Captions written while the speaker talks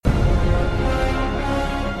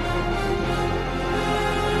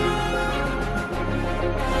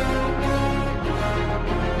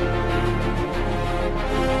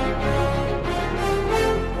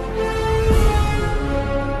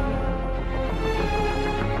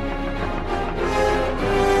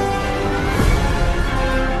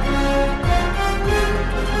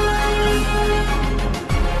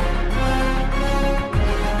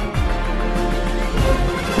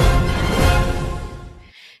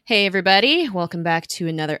Hey, everybody. Welcome back to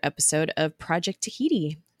another episode of Project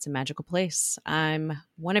Tahiti. It's a magical place. I'm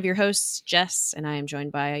one of your hosts, Jess, and I am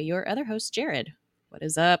joined by your other host, Jared. What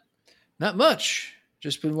is up? Not much.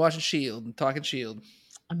 Just been watching Shield and talking Shield.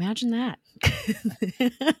 Imagine that.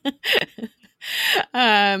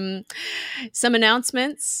 Some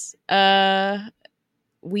announcements.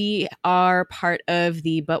 We are part of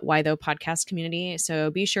the But Why Though podcast community,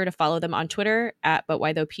 so be sure to follow them on Twitter at But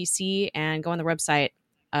Why Though PC and go on the website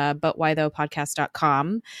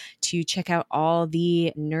butwhythoughpodcast.com to check out all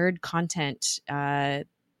the nerd content.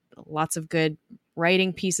 Lots of good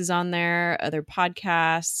writing pieces on there, other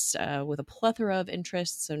podcasts with a plethora of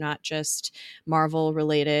interests, so not just Marvel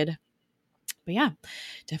related. But yeah,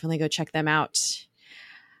 definitely go check them out.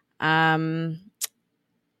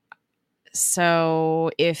 So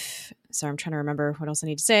I'm trying to remember what else I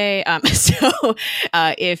need to say.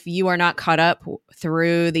 If you are not caught up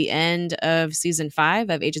through the end of season 5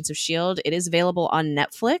 of Agents of S.H.I.E.L.D., it is available on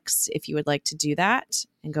Netflix if you would like to do that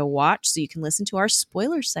and go watch, so you can listen to our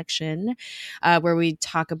spoiler section where we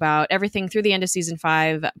talk about everything through the end of season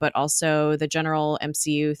 5, but also the general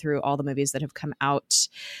MCU through all the movies that have come out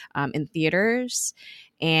in theaters.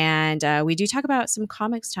 And we do talk about some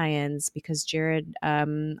comics tie-ins because Jared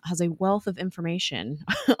has a wealth of information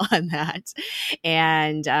on that.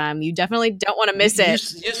 And you definitely don't want to miss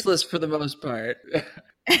it. Useless for the most part.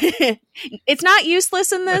 It's not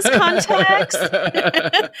useless in this context.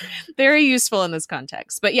 Very useful in this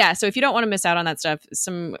context. But yeah, so if you don't want to miss out on that stuff,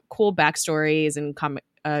 some cool backstories and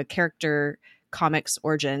character comics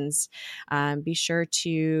origins, be sure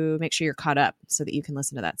to make sure you're caught up so that you can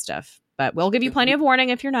listen to that stuff. But we'll give you plenty of warning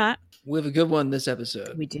if you're not. We have a good one this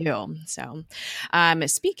episode. We do. So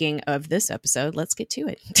speaking of this episode, let's get to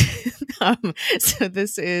it. So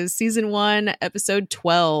this is season 1, episode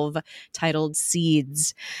 12, titled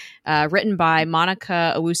Seeds, written by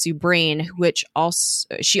Monica Owusu-Breen,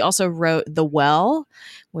 she also wrote The Well,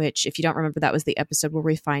 which, if you don't remember, that was the episode where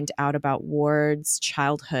we find out about Ward's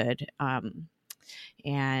childhood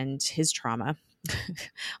and his trauma.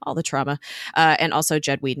 All the trauma. And also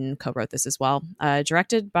Jed Whedon co-wrote this as well.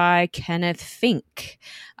 Directed by Kenneth Fink.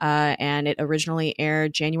 And it originally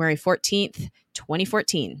aired January 14th,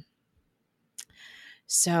 2014.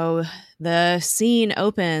 So the scene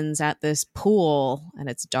opens at this pool and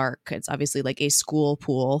it's dark. It's obviously like a school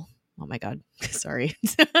pool. Oh my God. Sorry.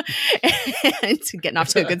 And getting off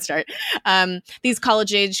to a good start. These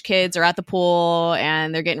college age kids are at the pool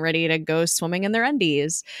and they're getting ready to go swimming in their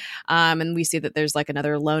undies. And we see that there's like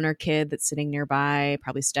another loner kid that's sitting nearby,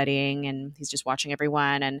 probably studying, and he's just watching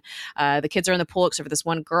everyone. And the kids are in the pool except for this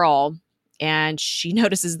one girl. And she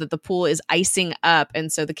notices that the pool is icing up.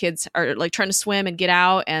 And so the kids are like trying to swim and get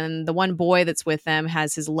out. And the one boy that's with them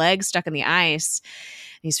has his leg stuck in the ice.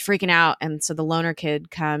 He's freaking out. And so the loner kid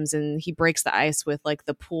comes and he breaks the ice with like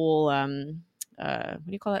the pool. What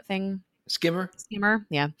do you call that thing? Skimmer.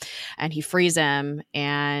 Yeah. And he frees him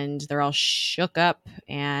and they're all shook up.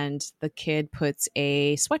 And the kid puts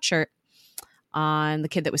a sweatshirt on the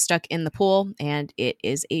kid that was stuck in the pool. And it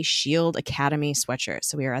is a S.H.I.E.L.D. Academy sweatshirt.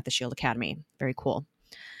 So we are at the S.H.I.E.L.D. Academy. Very cool.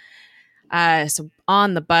 So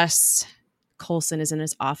on the bus, Coulson is in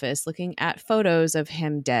his office looking at photos of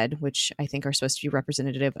him dead, which I think are supposed to be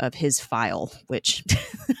representative of his file, which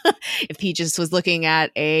if he just was looking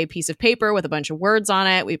at a piece of paper with a bunch of words on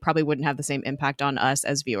it, we probably wouldn't have the same impact on us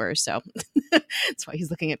as viewers. So that's why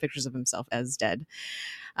he's looking at pictures of himself as dead.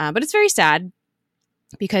 But it's very sad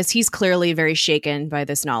because he's clearly very shaken by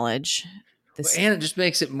this knowledge. And it just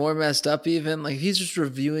makes it more messed up even. Like, if he's just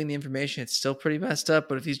reviewing the information, it's still pretty messed up.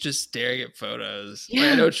 But if he's just staring at photos, yeah.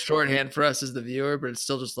 Like, I know it's shorthand for us as the viewer, but it's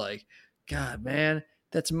still just like, God, man,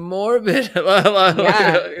 that's morbid.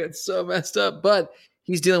 It's so messed up. But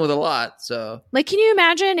he's dealing with a lot. So, like, can you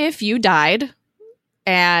imagine if you died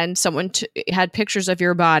and someone had pictures of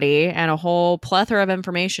your body and a whole plethora of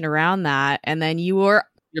information around that, and then your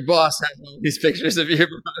boss has all these pictures of your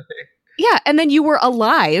body? Yeah, and then you were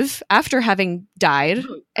alive after having died,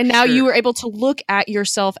 and now you were able to look at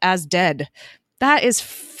yourself as dead. That is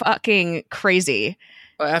fucking crazy.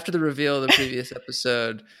 After the reveal of the previous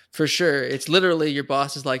episode, for sure, it's literally your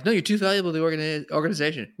boss is like, no, you're too valuable to the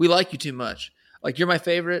organization. We like you too much. Like, you're my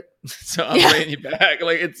favorite, so I'm bringing you back.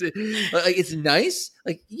 Like, it's nice.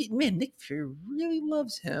 Like, man, Nick Fury really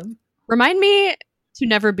loves him. Remind me to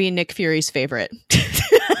never be Nick Fury's favorite.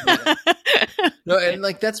 Yeah. No, and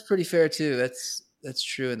like that's pretty fair too. That's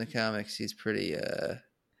true in the comics. He's pretty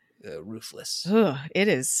ruthless. Ugh, it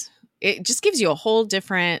is. It just gives you a whole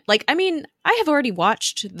different. Like, I mean, I have already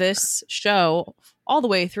watched this show all the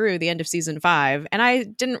way through the end of season 5, and I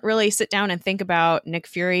didn't really sit down and think about Nick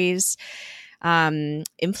Fury's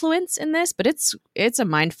influence in this, but it's a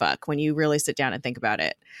mind fuck when you really sit down and think about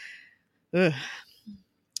it. Ugh.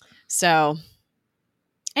 So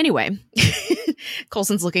anyway,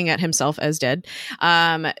 Coulson's looking at himself as dead.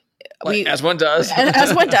 As one does.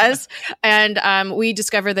 As one does. And we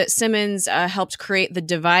discover that Simmons helped create the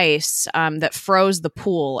device that froze the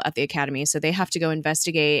pool at the Academy. So they have to go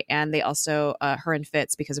investigate. And they also, her and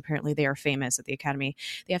Fitz, because apparently they are famous at the Academy,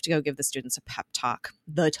 they have to go give the students a pep talk,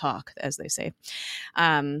 the talk, as they say.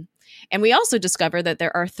 And we also discover that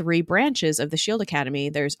there are 3 branches of the SHIELD Academy.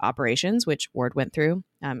 There's operations, which Ward went through,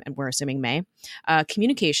 and we're assuming May.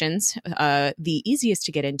 Communications, the easiest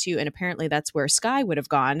to get into, and apparently that's where Skye would have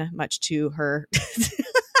gone, much to her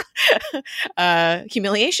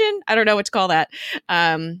humiliation. I don't know what to call that.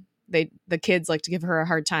 The kids like to give her a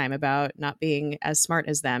hard time about not being as smart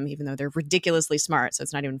as them, even though they're ridiculously smart, so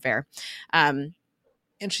it's not even fair. And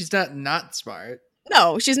she's not smart.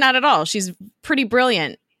 No, she's not at all. She's pretty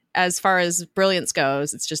brilliant. As far as brilliance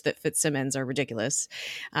goes, it's just that Fitzsimmons are ridiculous.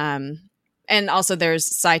 And also there's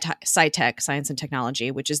SciTech, science and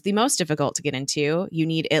technology, which is the most difficult to get into. You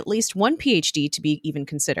need at least 1 PhD to be even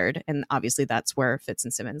considered. And obviously that's where Fitz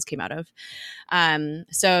and Simmons came out of.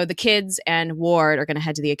 So the kids and Ward are going to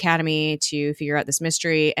head to the Academy to figure out this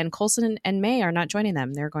mystery. And Coulson and May are not joining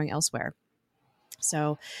them. They're going elsewhere.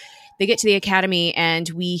 So they get to the Academy and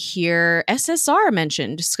we hear SSR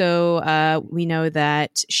mentioned. So we know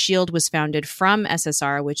that SHIELD was founded from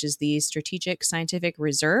SSR, which is the Strategic Scientific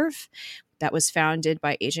Reserve that was founded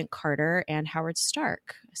by Agent Carter and Howard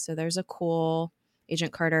Stark. So there's a cool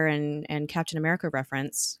Agent Carter and Captain America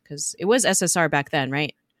reference, because it was SSR back then,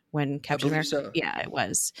 right? When Captain America. So. Yeah, it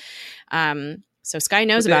was. So Skye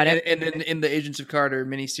knows about it. And then in the Agents of Carter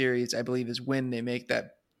miniseries, I believe, is when they make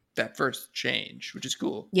that first change, which is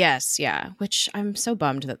cool. Yes, yeah. Which I'm so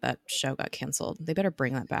bummed that show got canceled. They better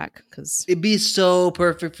bring that back, because it'd be so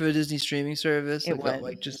perfect for a Disney streaming service. It would.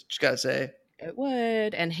 Like just gotta say it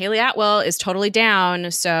would. And Haley Atwell is totally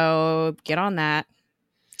down, so get on that,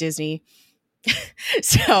 Disney.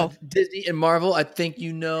 So Disney and Marvel, I think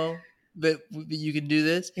that you can do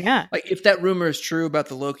this. Yeah. Like if that rumor is true about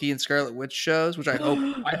the Loki and Scarlet Witch shows, which I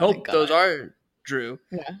hope those are true.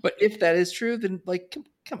 Yeah. But if that is true, then like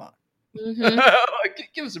come on. Mm-hmm.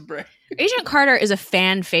 Give us a break. Agent Carter is a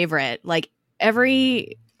fan favorite. Like I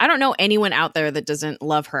don't know anyone out there that doesn't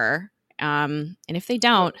love her. And if they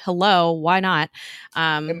don't, hello, why not?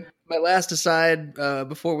 And my last aside,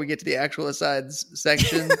 before we get to the actual asides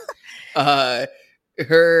section,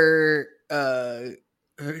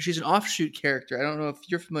 she's an offshoot character. I don't know if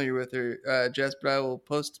you're familiar with her, Jess, but I will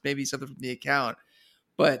post maybe something from the account.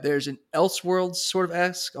 But there's an Elseworlds sort of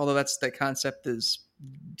esque, although that concept is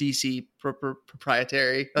DC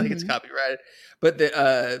proprietary. I think it's copyrighted. But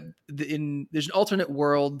there's an alternate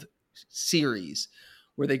world series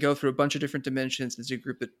where they go through a bunch of different dimensions. There's a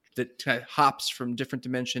group that kind of hops from different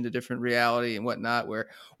dimension to different reality and whatnot. Where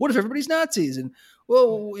what if everybody's Nazis, and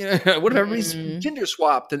what if everybody's gender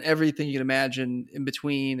swapped, and everything you can imagine in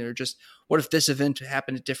between, or just what if this event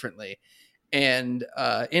happened differently? And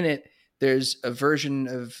in it, there's a version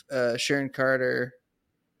of Sharon Carter.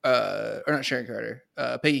 Or not Sharon Carter,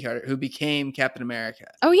 Peggy Carter, who became Captain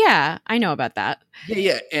America. Oh yeah, I know about that.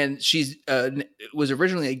 Yeah, and she's was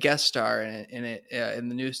originally a guest star in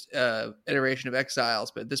the new iteration of Exiles,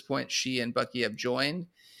 but at this point, she and Bucky have joined,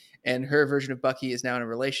 and her version of Bucky is now in a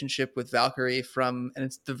relationship with Valkyrie and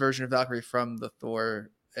it's the version of Valkyrie from the Thor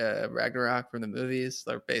Ragnarok from the movies.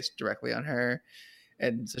 They're based directly on her.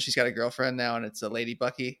 And so she's got a girlfriend now, and it's a Lady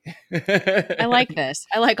Bucky. I like this.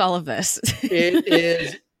 I like all of this. It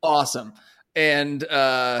is awesome. And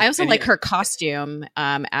I also like her costume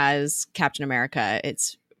as Captain America.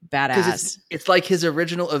 It's badass. It's like his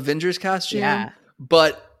original Avengers costume,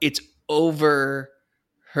 but it's over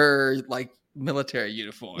her like military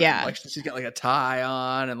uniform. Yeah, like she's got like a tie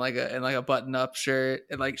on and like a button-up shirt,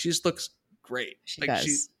 and like she just looks great. She like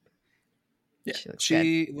does.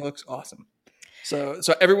 She looks awesome. So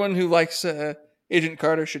everyone who likes Agent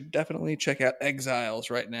Carter should definitely check out Exiles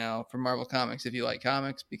right now from Marvel Comics if you like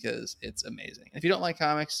comics, because it's amazing. If you don't like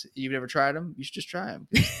comics, you've never tried them, you should just try them.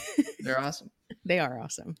 They're awesome. They are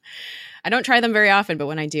awesome. I don't try them very often, but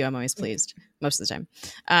when I do, I'm always pleased most of the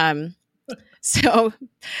time. So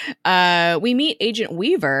we meet Agent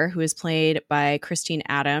Weaver, who is played by Christine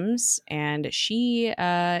Adams, and she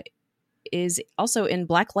is also in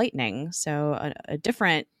Black Lightning, so a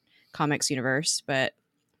different comics universe, but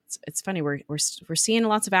it's funny, we're seeing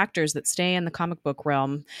lots of actors that stay in the comic book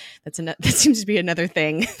realm. That seems to be another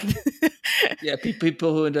thing. Yeah,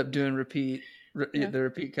 people who end up doing the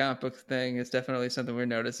repeat comic book thing is definitely something we're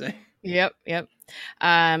noticing. Yep, yep.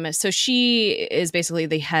 So she is basically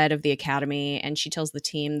the head of the academy, and she tells the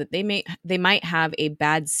team that they might have a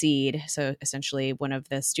bad seed. So essentially, one of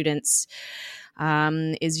the students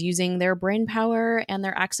is using their brain power and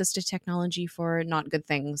their access to technology for not good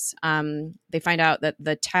things. They find out that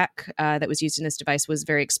the tech that was used in this device was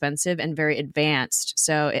very expensive and very advanced.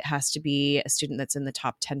 So it has to be a student that's in the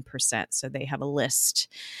top 10%. So they have a list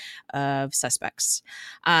of suspects.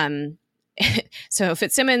 So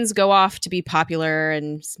Fitzsimmons go off to be popular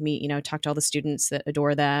and meet, talk to all the students that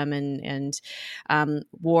adore them. And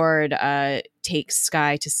Ward takes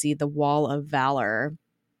Skye to see the Wall of Valor.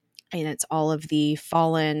 And it's all of the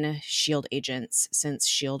fallen S.H.I.E.L.D. agents since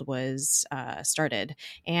S.H.I.E.L.D. was started.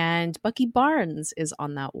 And Bucky Barnes is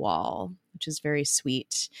on that wall, which is very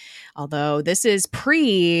sweet. Although this is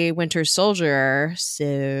pre-Winter Soldier,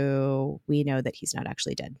 so we know that he's not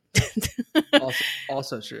actually dead.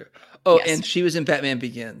 also true. Oh, yes. And she was in Batman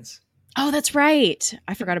Begins. Oh, that's right.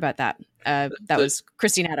 I forgot about that. Was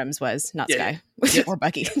Christine Adams was, not Skye. Yes. Or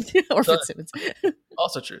Bucky. Or Fitzsimmons.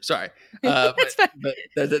 Also true. Sorry. But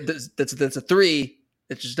that's a 3.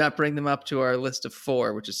 It does not bring them up to our list of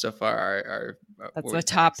 4, which is so far our that's the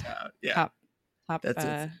top. Yeah. Top.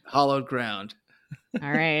 That's hollowed ground.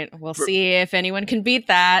 All right. We'll see if anyone can beat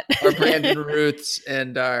that. Our Brandon Ruths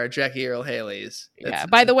and our Jackie Earle Haley's.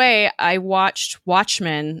 By the way, I watched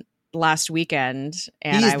Watchmen last weekend,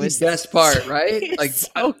 and I was the best part, right? Like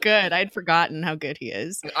so good. I'd forgotten how good he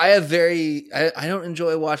is. I don't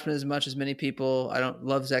enjoy Watchmen as much as many people. I don't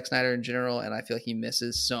love Zack Snyder in general, and I feel like he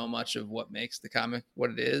misses so much of what makes the comic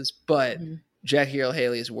what it is. But Jackie Earle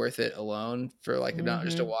Haley is worth it alone for not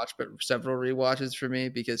just a watch, but several rewatches for me,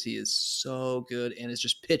 because he is so good and is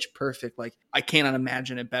just pitch perfect. Like, I cannot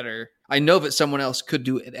imagine it better. I know that someone else could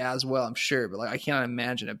do it as well, I'm sure, but I cannot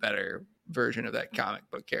imagine a better version of that comic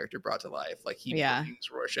book character brought to life. Like, he brings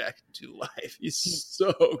Rorschach to life. He's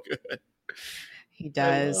so good. He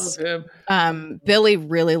does. I love him. Billy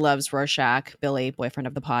really loves Rorschach. Billy, boyfriend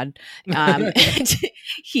of the pod. And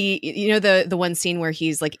he, the one scene where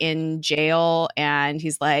he's like in jail and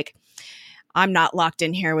he's like, I'm not locked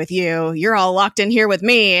in here with you. You're all locked in here with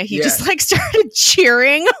me. He just started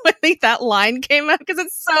cheering when that line came out because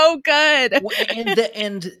it's so good.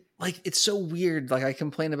 And it's so weird. I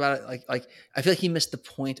complain about it. I feel like he missed the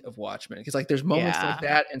point of Watchmen, because there's moments like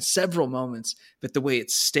that and several moments, but the way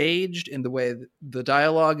it's staged and the way the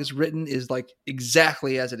dialogue is written is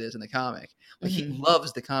exactly as it is in the comic. He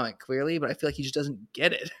loves the comic clearly, but I feel like he just doesn't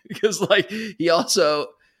get it because he also,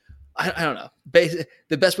 I don't know.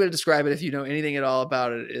 The best way to describe it, if you know anything at all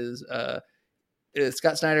about it, is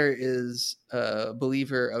Scott Snyder is a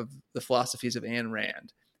believer of the philosophies of Ayn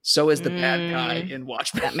Rand. So is the bad guy in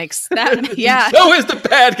Watchmen. That makes that, yeah. So is the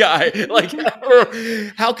bad guy.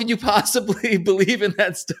 How can you possibly believe in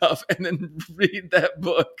that stuff and then read that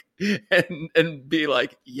book and be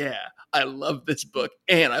like, yeah, I love this book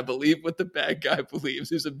and I believe what the bad guy believes,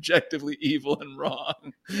 who's objectively evil and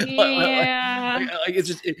wrong. Yeah.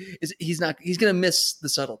 He's going to miss the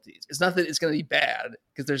subtleties. It's not that it's going to be bad,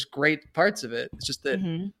 because there's great parts of it. It's just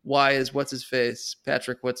that why is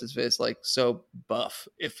Patrick so buff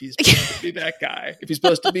if he's supposed to be that guy? If he's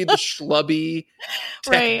supposed to be the schlubby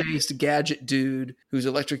tech-based gadget dude who's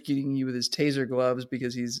electrocuting you with his taser gloves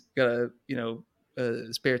because he's got a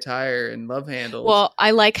spare tire and love handles. Well,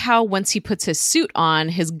 I like how once he puts his suit on,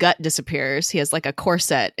 his gut disappears. He has a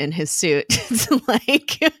corset in his suit.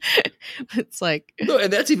 It's like no,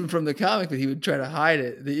 and that's even from the comic, that he would try to hide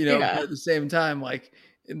it. At the same time,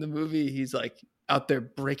 in the movie, he's out there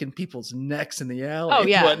breaking people's necks in the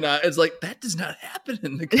alley and whatnot. It's that does not happen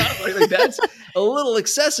in the comic. That's a little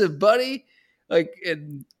excessive, buddy.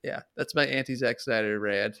 That's my anti-Zack Snyder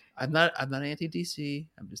rant. I'm not anti-DC.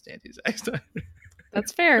 I'm just anti-Zack Snyder.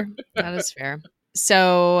 That's fair. That is fair.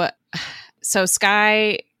 So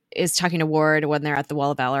Skye is talking to Ward when they're at the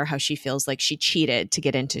Wall of Valor, how she feels like she cheated to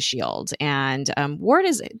get into S.H.I.E.L.D. And Ward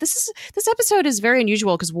this episode is very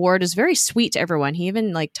unusual because Ward is very sweet to everyone. He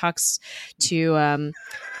even talks to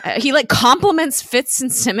he compliments Fitz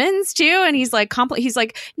and Simmons too, and he's he's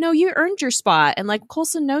no, you earned your spot, and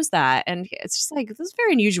Coulson knows that, and it's just this is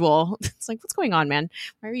very unusual. It's what's going on, man?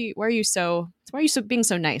 Why are you being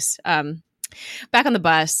so nice? Back on the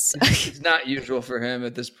bus, it's not usual for him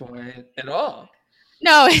at this point at all.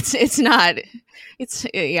 No, it's not. It's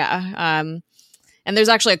and there's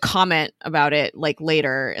actually a comment about it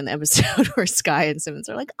later in the episode where Skye and Simmons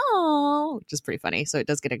are oh, which is pretty funny. So it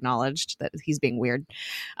does get acknowledged that he's being weird.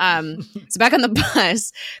 So back on the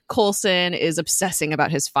bus, Coulson is obsessing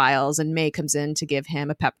about his files, and May comes in to give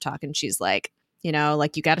him a pep talk, and she's you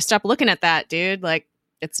got to stop looking at that, dude.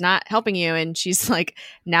 it's not helping you. And she's like,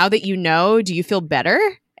 now that you know, do you feel better?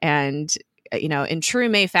 And in true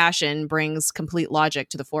May fashion, brings complete logic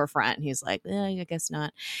to the forefront. And he's like, I guess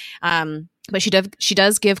not. But she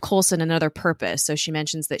does give Coulson another purpose. So she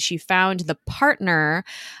mentions that she found the partner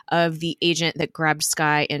of the agent that grabbed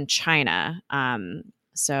Skye in China.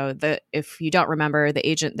 So if you don't remember, the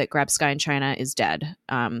agent that grabbed Skye in China is dead.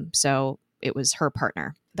 So it was her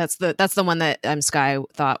partner. That's the one that Skye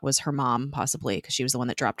thought was her mom, possibly, because she was the one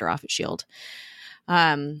that dropped her off at S.H.I.E.L.D.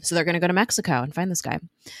 So they're going to go to Mexico and find this guy.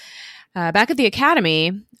 Back at the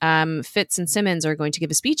academy, Fitz and Simmons are going to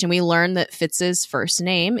give a speech, and we learn that Fitz's first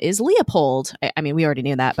name is Leopold. I mean, we already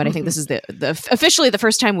knew that, but I think this is the officially the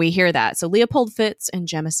first time we hear that. So Leopold Fitz and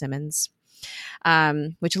Gemma Simmons,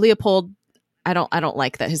 which Leopold, I don't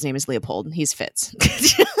like that his name is Leopold. He's Fitz.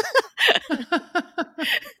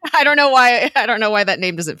 I don't know why that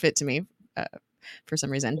name doesn't fit to me for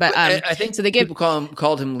some reason. But I think so. People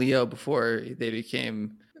called him Leo before they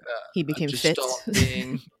became. He became Fitz.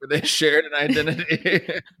 Where they shared an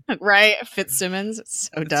identity. Right. Fitzsimmons. It's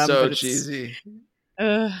so dumb. So cheesy.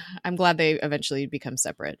 I'm glad they eventually become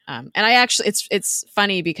separate. And I actually, it's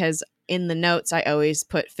funny because in the notes, I always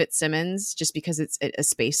put Fitzsimmons just because it's a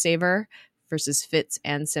space saver versus Fitz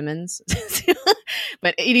and Simmons.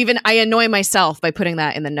 But I annoy myself by putting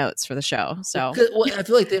that in the notes for the show. So I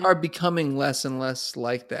feel like they are becoming less and less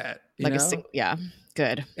like that. Yeah.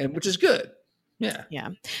 Good. And which is good. Yeah. Yeah.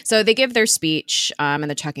 So they give their speech and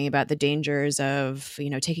they're talking about the dangers of,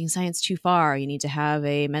 taking science too far. You need to have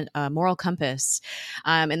a moral compass.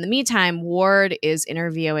 In the meantime, Ward is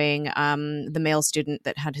interviewing the male student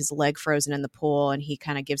that had his leg frozen in the pool. And he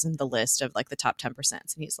kind of gives him the list of like the top 10%. And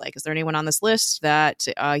he's like, is there anyone on this list that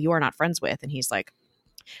you are not friends with? And he's like,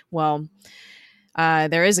 well,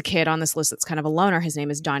 there is a kid on this list that's kind of a loner. His name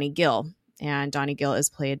is Donnie Gill. And Donnie Gill is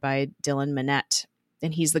played by Dylan Minnette.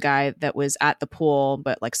 And he's the guy that was at the pool,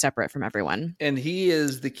 but like separate from everyone. And he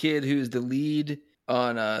is the kid who's the lead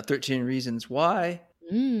on 13 Reasons Why.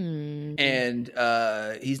 Mm.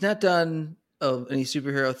 And he's not done any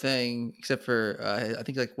superhero thing except for, I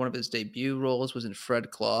think like one of his debut roles was in Fred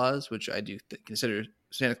Claus, which I do consider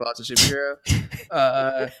Santa Claus a superhero.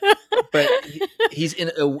 But he's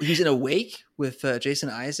in Awake with Jason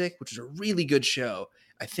Isaac, which is a really good show.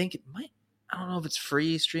 I think it might. I don't know if it's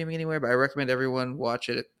free streaming anywhere, but I recommend everyone watch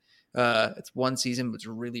it. It's one season, but it's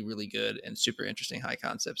really, really good and super interesting high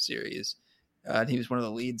concept series. And he was one of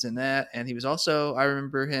the leads in that. And he was also, I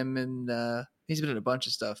remember him in, he's been in a bunch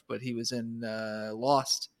of stuff, but he was in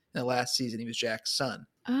Lost in the last season. He was Jack's son.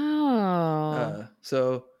 Oh.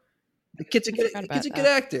 So the kid's a good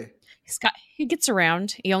actor. He gets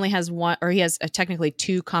around. He only has one, or he has technically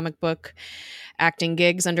 2 comic book acting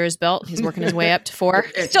gigs under his belt. He's working his way up to 4.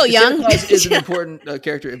 Still young. Santa Claus is an important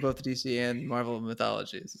character in both the DC and Marvel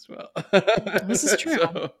mythologies as well. This is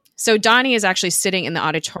true. So Donnie is actually sitting in the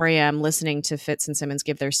auditorium listening to Fitz and Simmons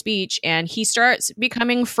give their speech, and he starts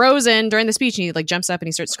becoming frozen during the speech, and he like jumps up and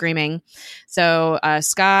he starts screaming. So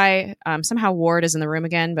Skye, somehow Ward is in the room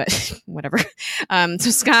again, but whatever. So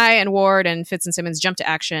Skye and Ward and Fitz and Simmons jump to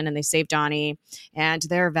action, and they save Donnie, and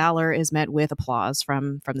their valor is met with applause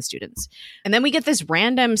from the students. And then we get this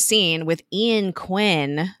random scene with Ian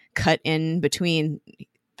Quinn cut in between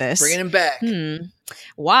this. Bringing him back.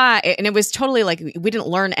 Why? And it was totally like, we didn't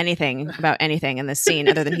learn anything about anything in this scene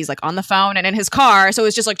other than he's like on the phone and in his car. So it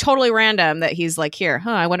was just like totally random that he's like, here,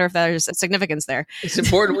 I wonder if there's a significance there. It's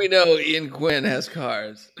important we know Ian Quinn has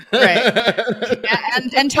cars. Right.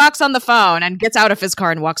 and talks on the phone and gets out of his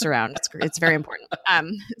car and walks around. It's very important.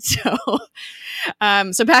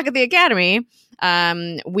 So back at the academy,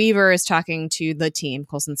 Weaver is talking to the team,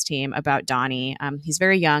 Coulson's team, about Donnie. He's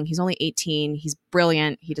very young. He's only 18. He's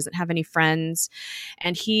brilliant. He doesn't have any friends.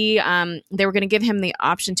 And they were going to give him the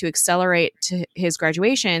option to accelerate to his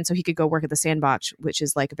graduation so he could go work at the Sandbox, which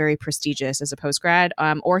is like very prestigious as a postgrad,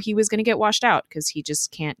 or he was going to get washed out because he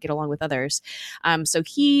just can't get along with others. So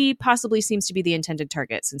he possibly seems to be the intended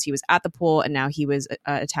target since he was at the pool and now he was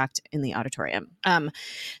attacked in the auditorium.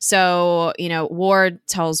 So, Ward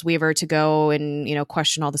tells Weaver to go and,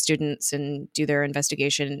 question all the students and do their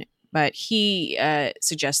investigation. But he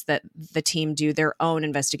suggests that the team do their own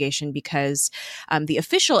investigation because the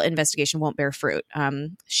official investigation won't bear fruit.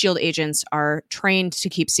 S.H.I.E.L.D. agents are trained to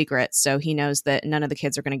keep secrets, so he knows that none of the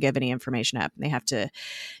kids are going to give any information up. They have to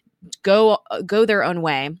go their own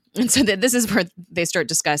way. And so this is where they start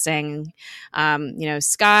discussing,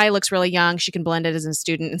 Skye looks really young. She can blend it as a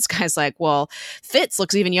student. And Skye's like, well, Fitz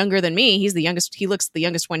looks even younger than me. He's the youngest. He looks the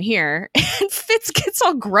youngest one here. And Fitz gets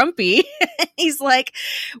all grumpy. He's like,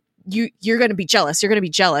 you're going to be jealous. You're going to be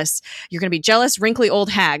jealous. You're going to be jealous, wrinkly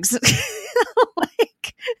old hags.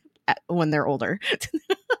 like when they're older.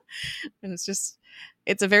 And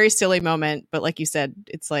it's a very silly moment. But like you said,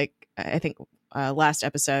 it's like, I think last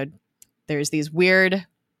episode, there's these weird,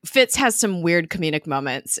 Fitz has some weird comedic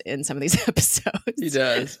moments in some of these episodes. He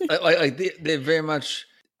does. Like they very much,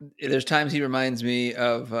 there's times he reminds me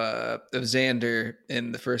of Xander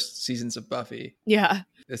in the first seasons of Buffy. Yeah.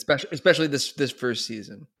 Especially this first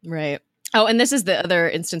season. Right. Oh, and this is the other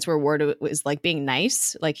instance where Ward was like being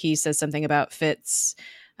nice. Like he says something about Fitz.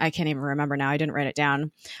 I can't even remember now. I didn't write it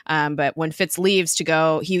down. But when Fitz leaves to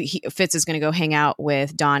go, Fitz is going to go hang out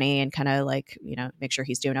with Donnie and kind of like, make sure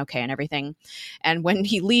he's doing okay and everything. And when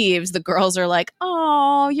he leaves, the girls are like,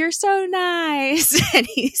 "Oh, you're so nice." And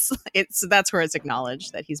that's where it's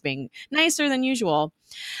acknowledged that he's being nicer than usual.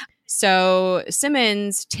 So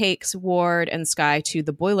Simmons takes Ward and Skye to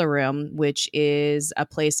the boiler room, which is a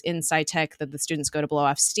place in SciTech that the students go to blow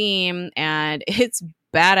off steam. And it's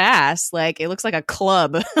badass. Like it looks like a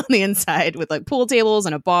club on the inside with like pool tables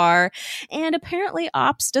and a bar. And apparently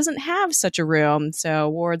Ops doesn't have such a room. So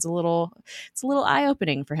Ward's it's a little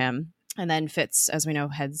eye-opening for him. And then Fitz, as we know,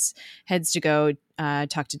 heads to go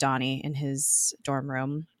talk to Donnie in his dorm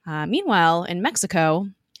room. Meanwhile, in Mexico,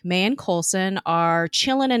 May and Coulson are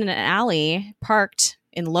chilling in an alley parked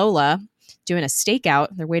in Lola doing a stakeout.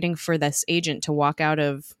 They're waiting for this agent to walk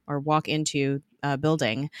into a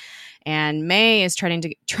building. And May is trying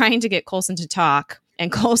to get Coulson to talk.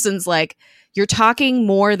 And Coulson's like, "You're talking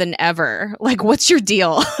more than ever. Like, what's your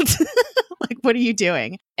deal? Like, what are you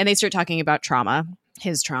doing?" And they start talking about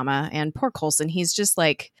his trauma. And poor Coulson, he's just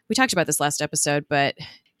like, we talked about this last episode, but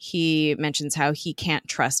he mentions how he can't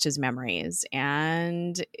trust his memories,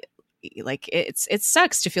 and like it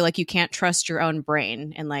sucks to feel like you can't trust your own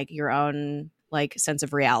brain and like your own like sense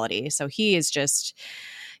of reality. So he's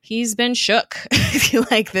been shook.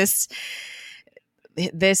 Like this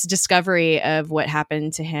discovery of what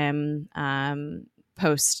happened to him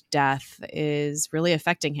post death is really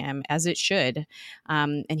affecting him, as it should.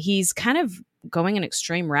 And he's kind of going an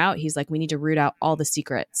extreme route. He's like, we need to root out all the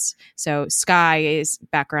secrets. So Skye's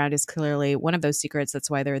background is clearly one of those secrets.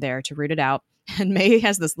 That's why they're there, to root it out. And May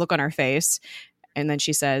has this look on her face. And then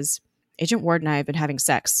she says, "Agent Ward and I have been having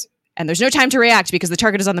sex." And there's no time to react because the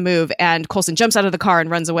target is on the move. And Coulson jumps out of the car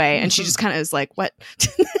and runs away. And she just kind of is like, "What?"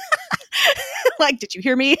 Like, did you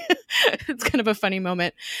hear me? It's kind of a funny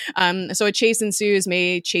moment. So a chase ensues.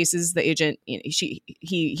 May chases the agent.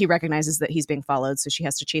 He recognizes that he's being followed, so she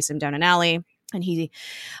has to chase him down an alley. And he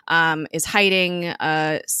is hiding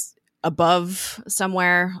above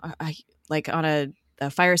somewhere, like on a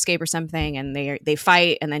fire escape or something. And they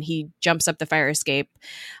fight, and then he jumps up the fire escape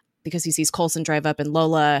because he sees Coulson drive up. And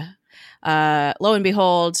Lola, lo and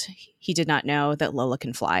behold, he did not know that Lola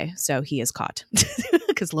can fly, so he is caught.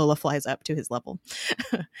 Because Lola flies up to his level.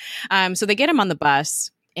 So they get him on the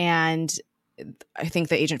bus, and I think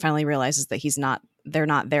the agent finally realizes that they're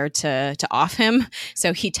not there to off him.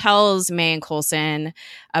 So he tells May and Coulson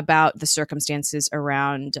about the circumstances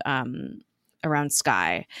around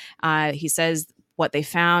Skye. He says what they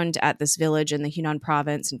found at this village in the Hunan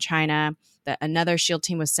province in China, that another SHIELD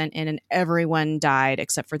team was sent in and everyone died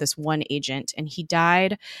except for this one agent. And he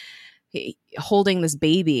died holding this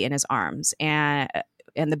baby in his arms. And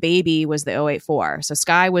the baby was the 084. So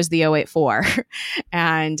Skye was the 084.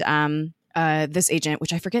 And this agent,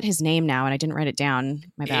 which I forget his name now, and I didn't write it down.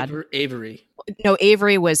 My bad. Avery. No,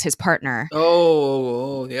 Avery was his partner.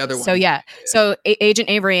 Oh, the other one. So yeah. So Agent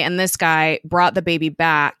Avery and this guy brought the baby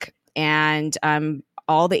back, and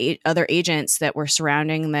all the other agents that were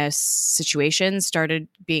surrounding this situation started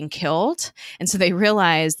being killed. And so they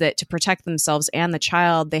realized that to protect themselves and the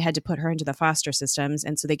child, they had to put her into the foster systems.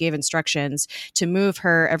 And so they gave instructions to move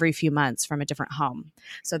her every few months from a different home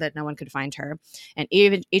so that no one could find her. And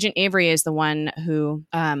Agent Avery is the one who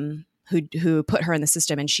put her in the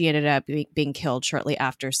system, and she ended up being killed shortly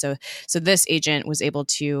after. So this agent was able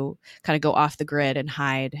to kind of go off the grid and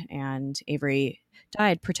hide, and Avery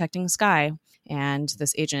died protecting Skye. And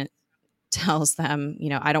this agent tells them,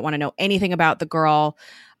 I don't want to know anything about the girl.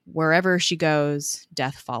 Wherever she goes,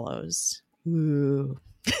 death follows. Ooh.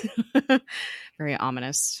 Very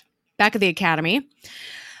ominous. Back at the academy,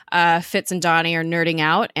 Fitz and Donnie are nerding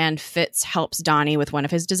out, and Fitz helps Donnie with one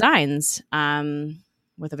of his designs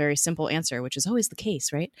with a very simple answer, which is always the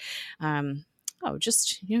case, right?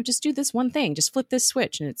 Just do this one thing. Just flip this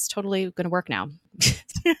switch, and it's totally going to work now.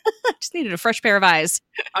 Just needed a fresh pair of eyes.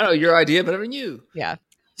 I know your idea better than you. Yeah.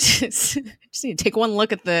 Just need to take one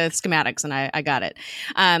look at the schematics and I got it.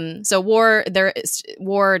 So Ward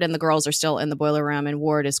and the girls are still in the boiler room, and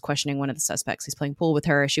Ward is questioning one of the suspects. He's playing pool with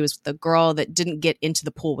her. She was the girl that didn't get into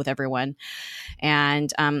the pool with everyone.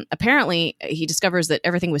 And apparently he discovers that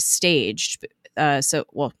everything was staged.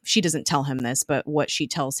 She doesn't tell him this, but what she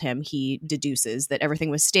tells him, he deduces that everything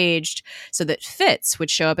was staged so that Fitz would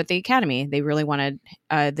show up at the academy. They really wanted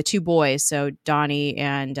the two boys, so Donnie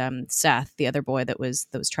and Seth, the other boy that was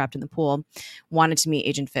trapped in the pool, wanted to meet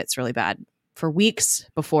Agent Fitz really bad for weeks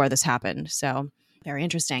before this happened. So very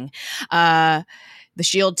interesting. The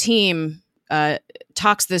SHIELD team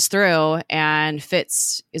talks this through, and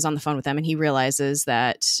Fitz is on the phone with them, and he realizes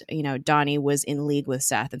that, Donnie was in league with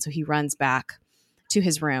Seth. And so he runs back to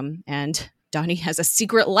his room, and Donnie has a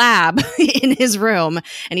secret lab in his room,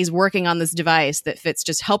 and he's working on this device that Fitz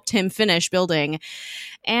just helped him finish building.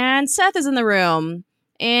 And Seth is in the room,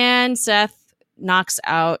 and Seth knocks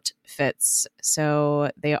out Fitz. So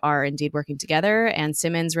they are indeed working together, and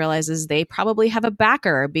Simmons realizes they probably have a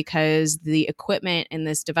backer because the equipment in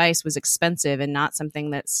this device was expensive and not something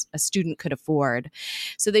that's a student could afford.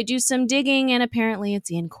 So they do some digging, and apparently it's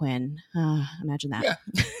Ian Quinn. Imagine that.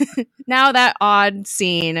 Yeah. Now that odd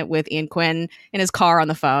scene with Ian Quinn in his car on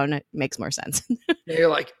the phone makes more sense. You're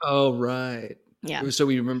like, oh, right. Yeah. So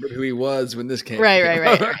we remembered who he was when this came.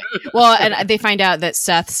 Right. Well, and they find out that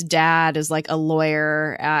Seth's dad is like a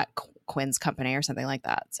lawyer at Quinn's company or something like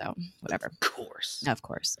that. So whatever. Of course.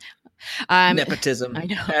 Nepotism. I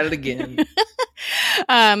know. At it again.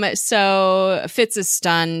 So Fitz is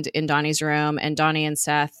stunned in Donnie's room, and Donnie and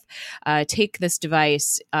Seth take this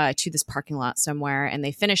device to this parking lot somewhere, and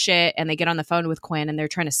they finish it, and they get on the phone with Quinn, and they're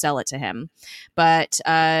trying to sell it to him. But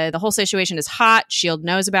the whole situation is hot. SHIELD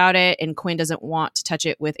knows about it, and Quinn doesn't want to touch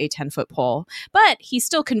it with a 10-foot pole, but he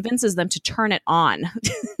still convinces them to turn it on.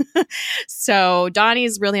 So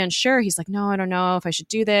Donnie's really unsure. He's like, no, I don't know if I should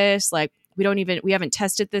do this. Like, we haven't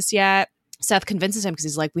tested this yet. Seth convinces him because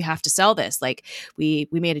he's like, we have to sell this. Like, we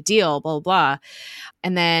made a deal, blah, blah, blah.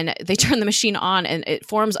 And then they turn the machine on, and it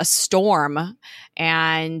forms a storm.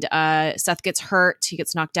 And Seth gets hurt. He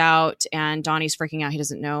gets knocked out. And Donnie's freaking out. He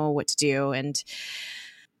doesn't know what to do. And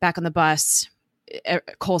back on the bus,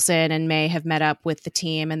 Coulson and May have met up with the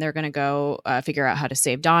team, and they're going to go figure out how to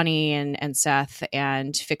save Donnie and Seth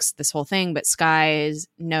and fix this whole thing. But Skye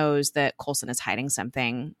knows that Coulson is hiding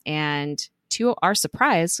something. And to our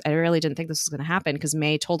surprise, I really didn't think this was going to happen because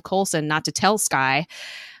May told Coulson not to tell Skye.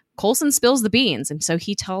 Coulson spills the beans, and so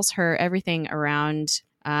he tells her everything around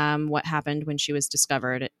what happened when she was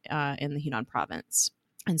discovered in the Hunan province.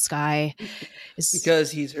 And Skye is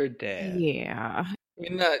because he's her dad. Yeah, I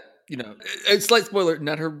mean, not a slight spoiler.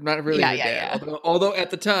 Not really her dad. Yeah. Although at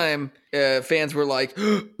the time, fans were like,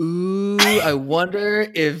 "Ooh, I wonder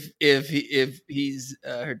if he's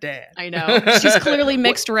her dad." I know, she's clearly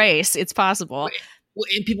mixed race. It's possible. Well,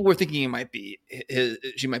 and people were thinking it might be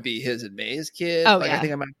she might be his and May's kid. Oh, yeah. I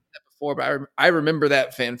think I might have said that before, but I remember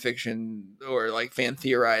that fan fiction or like fan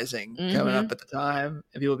theorizing coming up at the time,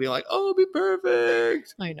 and people being like, "Oh, it'll be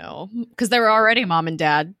perfect." I know, because they were already mom and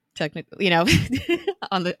dad, technically,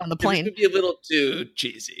 on the plane. It would be a little too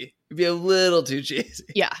cheesy. It'd be a little too cheesy.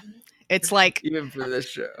 Yeah. It's like even for this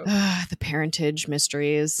show, the parentage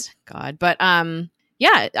mysteries, God. But and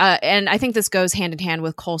I think this goes hand in hand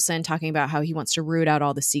with Coulson talking about how he wants to root out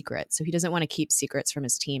all the secrets. So he doesn't want to keep secrets from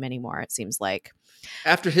his team anymore, it seems like.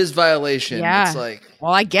 After his violation, it's like,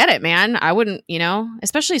 well, I get it, man. I wouldn't,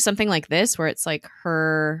 especially something like this where it's like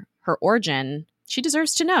her origin. She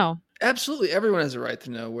deserves to know. Absolutely, everyone has a right to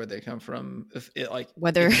know where they come from, if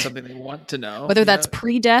it's something they want to know, whether that's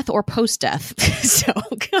pre-death or post-death. So,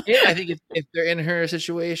 yeah, I think if they're in her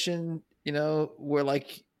situation, where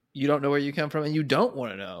like you don't know where you come from and you don't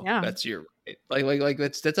want to know, that's your like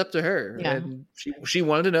that's up to her. Yeah. And she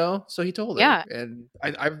wanted to know, so he told her. Yeah, and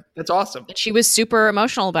I that's awesome. She was super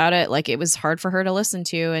emotional about it. Like, it was hard for her to listen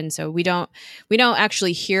to, and so we don't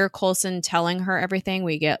actually hear Coulson telling her everything.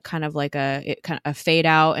 We get kind of like a fade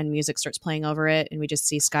out, and music starts playing over it, and we just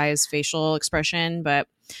see Skye's facial expression. But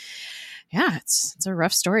yeah, it's a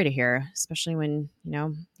rough story to hear, especially when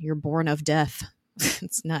you're born of death.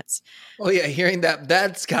 It's nuts. Oh yeah, hearing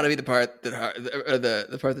that's got to be the part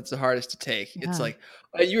the part that's the hardest to take. Yeah. It's like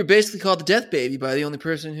you were basically called the death baby by the only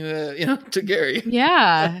person who took care of you.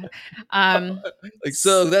 Yeah.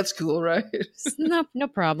 So that's cool, right? No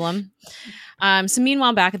problem. So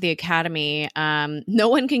meanwhile, back at the academy, no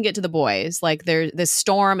one can get to the boys. Like, this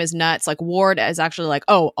storm is nuts. Like, Ward is actually like,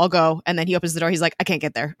 "Oh, I'll go," and then he opens the door. He's like, "I can't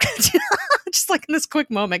get there." Just like in this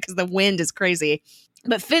quick moment because the wind is crazy.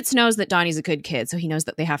 But Fitz knows that Donnie's a good kid, so he knows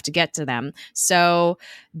that they have to get to them. So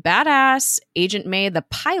badass Agent May, the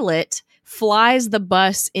pilot, flies the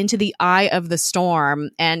bus into the eye of the storm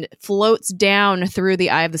and floats down through the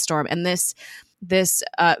eye of the storm. And this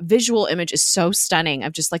visual image is so stunning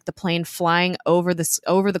of just like the plane flying over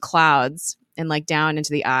the clouds and like down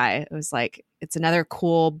into the eye. It was like, it's another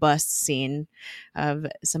cool bus scene of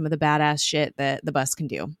some of the badass shit that the bus can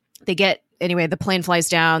do. The plane flies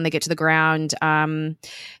down, they get to the ground,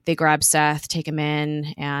 they grab Seth, take him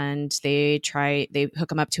in, and they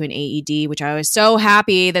hook him up to an AED, which I was so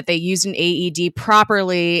happy that they used an AED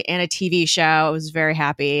properly in a TV show. I was very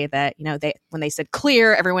happy that, when they said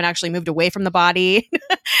clear, everyone actually moved away from the body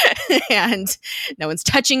and no one's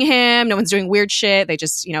touching him, no one's doing weird shit. They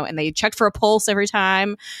just, and they checked for a pulse every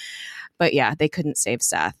time. But yeah, they couldn't save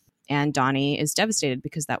Seth. And Donnie is devastated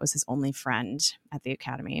because that was his only friend at the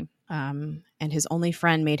academy. And his only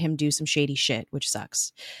friend made him do some shady shit, which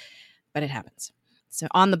sucks. But it happens. So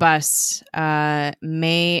on the bus,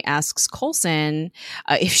 May asks Coulson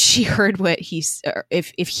if he heard what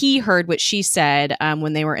she said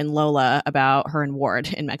when they were in Lola about her and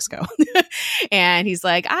Ward in Mexico. And he's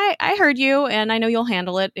like, I heard you, and I know you'll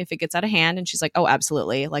handle it if it gets out of hand. And she's like, oh,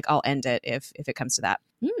 absolutely. Like, I'll end it if it comes to that.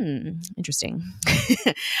 Interesting.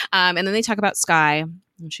 And then they talk about Skye,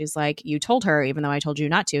 and she's like, you told her, even though I told you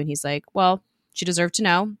not to. And he's like, well, she deserved to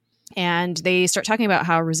know. And they start talking about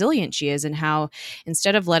how resilient she is and how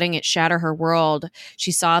instead of letting it shatter her world,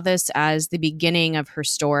 she saw this as the beginning of her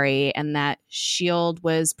story and that S.H.I.E.L.D.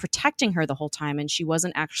 was protecting her the whole time and she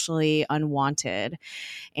wasn't actually unwanted.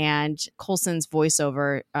 And Coulson's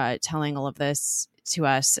voiceover telling all of this to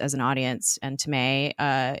us as an audience and to May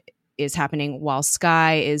is happening while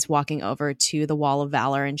Skye is walking over to the Wall of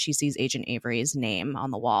Valor and she sees Agent Avery's name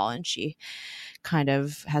on the wall and she kind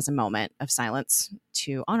of has a moment of silence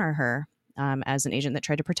to honor her as an agent that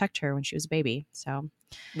tried to protect her when she was a baby. So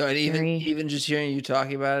no, and even just hearing you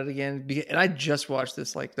talking about it again, and I just watched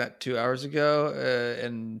this like that 2 hours ago,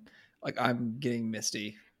 and like I'm getting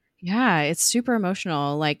misty. Yeah, it's super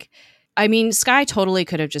emotional. Like, I mean, Skye totally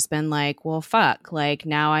could have just been like, well, fuck, like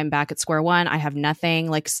now I'm back at square one. I have nothing.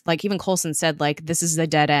 Like even Coulson said, like, this is a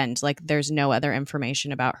dead end. Like there's no other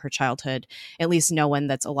information about her childhood, at least no one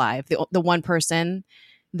that's alive. The one person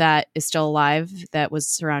that is still alive that was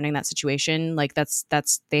surrounding that situation, like that's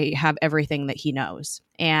they have everything that he knows.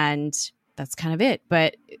 And that's kind of it.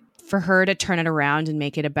 But for her to turn it around and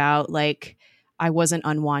make it about like, I wasn't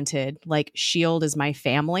unwanted, like S.H.I.E.L.D. is my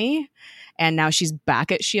family. And now she's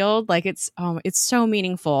back at S.H.I.E.L.D. Like it's so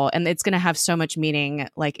meaningful and it's going to have so much meaning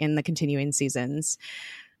like in the continuing seasons.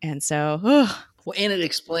 And so, well, and it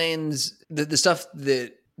explains the stuff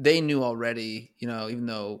that they knew already, even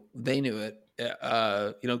though they knew it,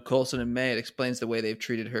 Coulson and May, it explains the way they've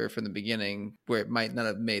treated her from the beginning where it might not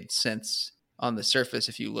have made sense on the surface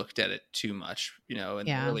if you looked at it too much, in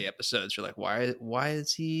the early episodes. You're like, why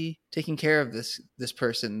is he taking care of this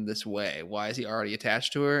person this way? Why is he already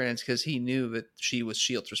attached to her? And it's because he knew that she was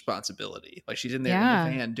S.H.I.E.L.D.'s responsibility. Like she's in there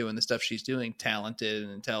in the van doing the stuff she's doing, talented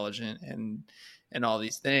and intelligent and all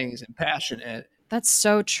these things and passionate. That's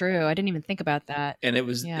so true. I didn't even think about that. And it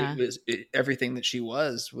was everything that she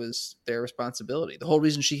was their responsibility. The whole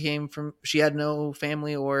reason she had no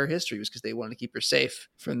family or history was because they wanted to keep her safe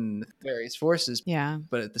from various forces. Yeah.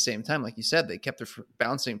 But at the same time, like you said, they kept her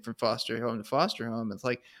bouncing from foster home to foster home. It's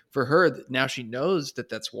like for her now she knows that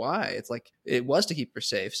that's why. It's like it was to keep her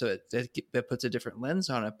safe. So it puts a different lens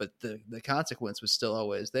on it. But the consequence was still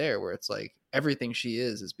always there where it's like everything she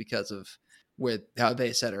is because of how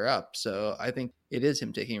they set her up. So I think it is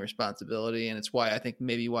him taking responsibility, and it's why I think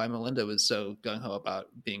maybe why Melinda was so gung-ho about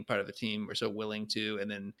being part of a team, or so willing to,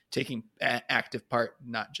 and then taking active part,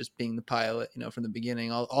 not just being the pilot, from the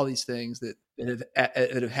beginning. All these things that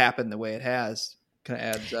have happened the way it has kind of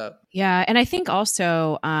adds up. Yeah, and I think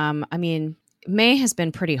also, May has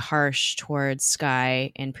been pretty harsh towards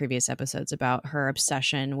Skye in previous episodes about her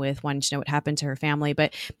obsession with wanting to know what happened to her family.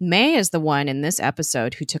 But May is the one in this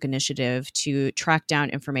episode who took initiative to track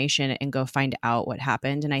down information and go find out what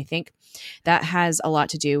happened. And I think that has a lot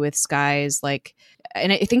to do with Skye's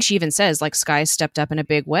and I think she even says Skye stepped up in a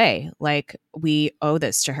big way. Like we owe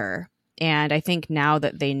this to her. And I think now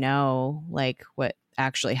that they know what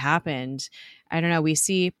actually happened, I don't know, we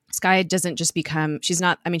see Skye doesn't just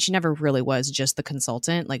she never really was just the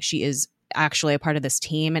consultant. Like she is actually a part of this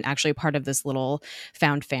team and actually a part of this little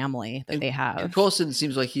found family that they have. And Coulson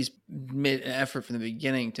seems like he's made an effort from the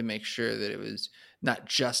beginning to make sure that it was not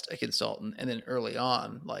just a consultant, and then early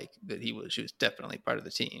on, she was definitely part of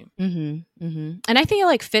the team. Mm-hmm, mm-hmm. And I feel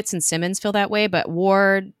like Fitz and Simmons feel that way, but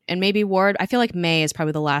Ward, I feel like May is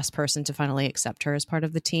probably the last person to finally accept her as part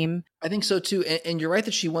of the team. I think so too. And you're right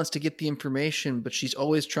that she wants to get the information, but she's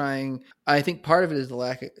always trying. I think part of it is the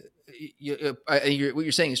lack of, what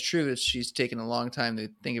you're saying is true. Is she's taken a long time to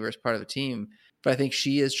think of her as part of the team, but I think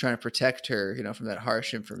she is trying to protect her, from that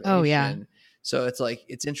harsh information. Oh yeah. So it's like,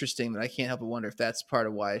 it's interesting that I can't help but wonder if that's part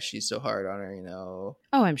of why she's so hard on her, Oh,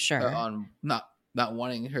 I'm sure. on not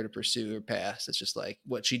wanting her to pursue her past. It's just like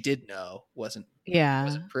what she did know wasn't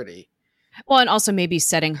pretty. Well, and also maybe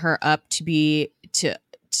setting her up to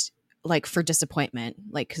like for disappointment,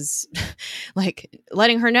 like, because like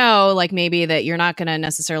letting her know like maybe that you're not going to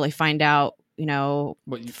necessarily find out,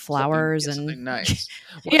 flowers something nice.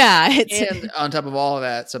 And on top of all of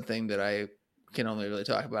that, something that I can only really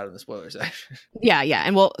talk about in the spoiler section. Yeah,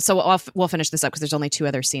 and we'll finish this up because there's only 2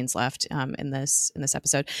 other scenes left in this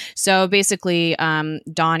episode. So basically,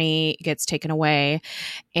 Donnie gets taken away,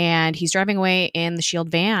 and he's driving away in the Shield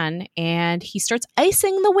van, and he starts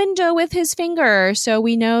icing the window with his finger. So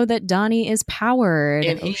we know that Donnie is powered.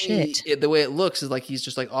 And shit! The way it looks is like he's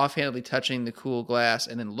just like offhandedly touching the cool glass,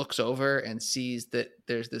 and then looks over and sees that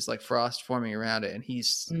there's this like frost forming around it, and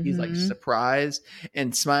he's like surprised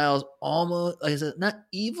and smiles almost like, is it not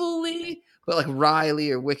evilly, but like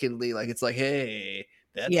wryly or wickedly, like it's like, hey,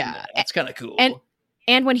 that's kind of cool.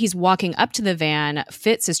 And when he's walking up to the van,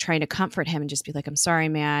 Fitz is trying to comfort him and just be like, I'm sorry,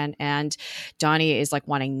 man. And Donnie is like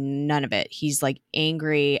wanting none of it. He's like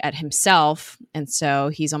angry at himself. And so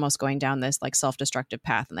he's almost going down this like self-destructive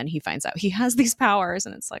path. And then he finds out he has these powers,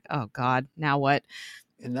 and it's like, oh God, now what?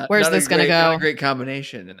 Where's this going to go? Not a great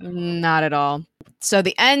combination. Not at all. So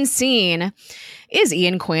the end scene is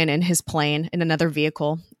Ian Quinn in his plane in another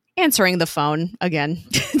vehicle, answering the phone again.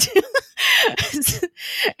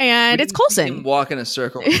 And it's Coulson walking a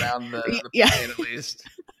circle around the plane at least.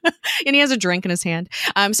 And he has a drink in his hand.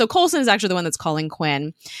 So Coulson is actually the one that's calling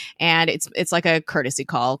Quinn, and it's like a courtesy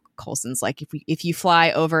call. Coulson's like, if you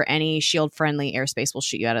fly over any Shield friendly airspace, we'll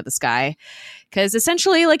shoot you out of the sky, because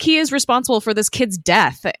essentially like he is responsible for this kid's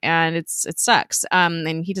death, and it sucks.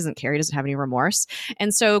 And he doesn't care. He doesn't have any remorse.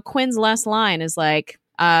 And so Quinn's last line is like,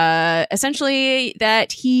 essentially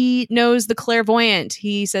that he knows the clairvoyant.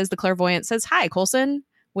 He says the clairvoyant says, "Hi, Coulson."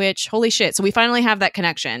 Which, holy shit. So we finally have that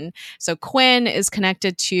connection. So Quinn is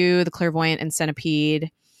connected to the clairvoyant and Centipede,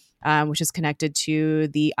 which is connected to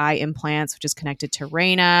the eye implants, which is connected to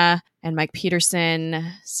Raina and Mike Peterson.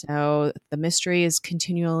 So the mystery is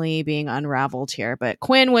continually being unraveled here. But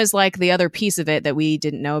Quinn was like the other piece of it that we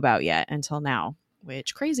didn't know about yet until now,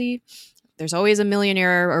 which crazy. There's always a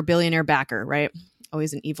millionaire or billionaire backer, right?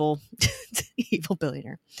 Always an evil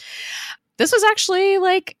billionaire. This was actually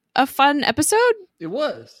like a fun episode. It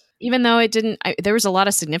was. Even though it didn't, there was a lot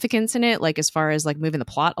of significance in it, like as far as like moving the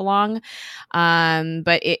plot along.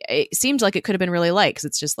 But it seemed like it could have been really light, because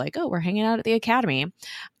it's just like, oh, we're hanging out at the academy.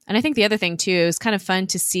 And I think the other thing too, is kind of fun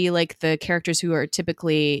to see like the characters who are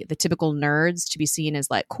typically the typical nerds to be seen as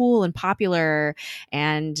like cool and popular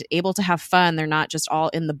and able to have fun. They're not just all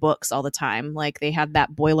in the books all the time. Like they had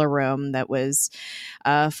that boiler room that was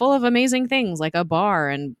full of amazing things, like a bar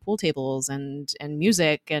and pool tables and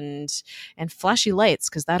music and flashy lights,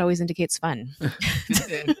 because that always indicates fun.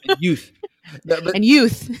 and youth. And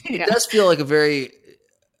youth. It does feel like a very...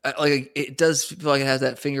 like it does feel like it has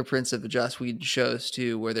that fingerprints of the Joss Whedon shows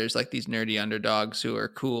too, where there's like these nerdy underdogs who are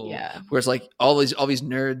cool. Yeah. Where it's like all these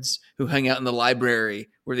nerds who hang out in the library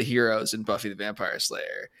were the heroes in Buffy the Vampire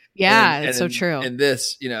Slayer. Yeah, it's so true. And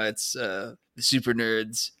this, it's the super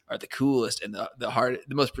nerds are the coolest and the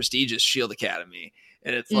most prestigious Shield Academy.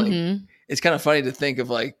 And it's like it's kind of funny to think of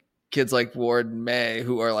like kids like Ward and May,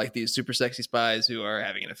 who are like these super sexy spies who are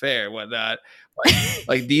having an affair and whatnot.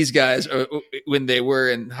 Like these guys, when they were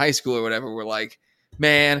in high school or whatever, were like,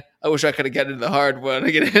 man, I wish I could have gotten into the hard one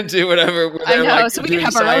to get into whatever. I know, like, so we can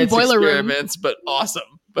have our own boiler experiments, but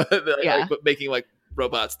awesome. But but making like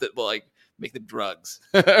robots that will like make them drugs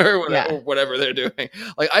or whatever they're doing.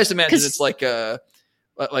 Like I just imagine it's like the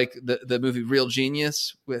movie Real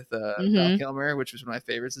Genius with Val Kilmer, which was one of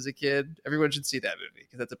my favorites as a kid. Everyone should see that movie,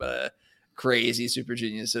 because that's about a crazy super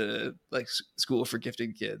genius like school for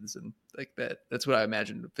gifted kids, and like that's what I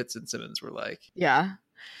imagine Fitz and Simmons were like. Yeah,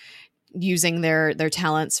 using their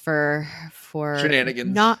talents for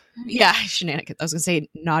shenanigans. Shenanigans. I was gonna say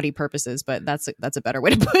naughty purposes, but that's a better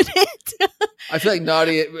way to put it. I feel like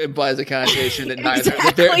naughty implies a connotation that neither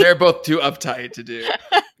they're both too uptight to do.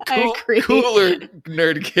 I agree. Cooler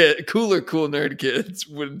cool nerd kids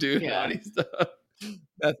wouldn't do naughty stuff.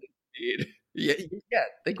 That's indeed. Yeah,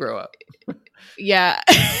 they grow up. Yeah.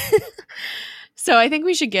 So I think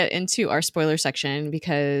we should get into our spoiler section,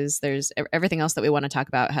 because there's everything else that we want to talk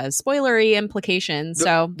about has spoilery implications.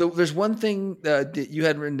 There's one thing that you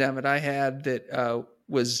had written down that I had that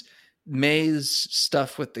was May's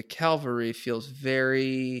stuff with the Calvary feels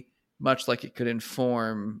very much like it could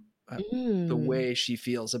inform the way she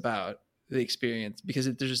feels about the experience, because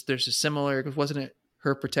there's a similar, wasn't it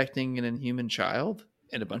her protecting an inhuman child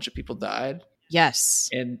and a bunch of people died? Yes.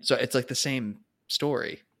 And so it's like the same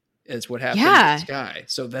story as what happened to this guy.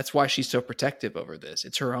 So that's why she's so protective over this.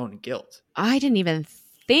 It's her own guilt. I didn't even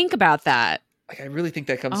think about that. Like, I really think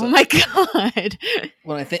that comes up. Oh my God.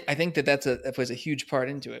 Well, I think that plays a huge part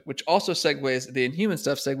into it, which also segues, the Inhuman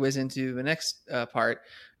stuff segues into the next part.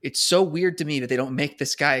 It's so weird to me that they don't make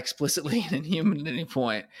this guy explicitly an Inhuman at any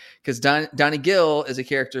point, because Donnie Gill is a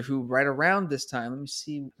character who right around this time, let me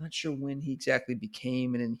see, I'm not sure when he exactly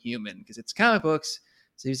became an Inhuman, because it's comic books,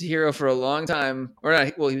 so he was a hero for a long time, or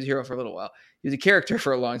not, well, he was a hero for a little while. He was a character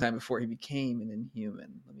for a long time before he became an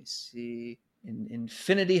Inhuman. Let me see. In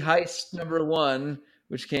Infinity Heist #1,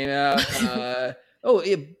 which came out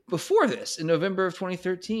before this, in November of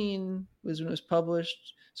 2013 was when it was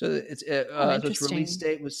published. So its release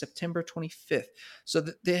date was September 25th. So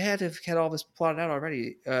they had to have had all this plotted out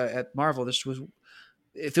already at Marvel. This was,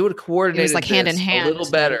 if they would have coordinated it was like hand in hand a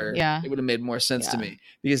little better, it would have made more sense to me.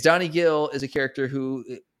 Because Donnie Gill is a character who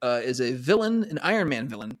is a villain, an Iron Man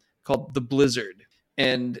villain called the Blizzard,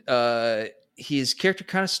 and his character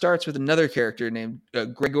kind of starts with another character named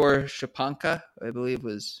Gregor Shapanka, I believe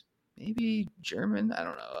was maybe German. I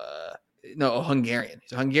don't know. No, Hungarian.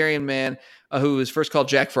 He's a Hungarian man who was first called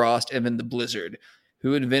Jack Frost and then the Blizzard,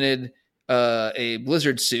 who invented a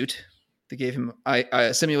blizzard suit that gave him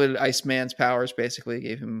simulated Iceman's powers, basically.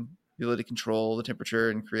 Gave him the ability to control the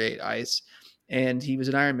temperature and create ice. And he was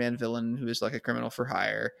an Iron Man villain who was like a criminal for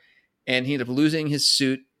hire. And he ended up losing his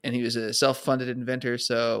suit, and he was a self-funded inventor.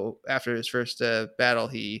 So after his first battle,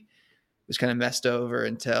 he was kind of messed over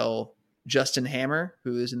until Justin Hammer,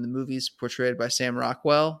 who is in the movies portrayed by Sam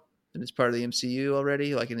Rockwell and is part of the MCU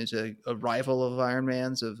already, like, and is a rival of Iron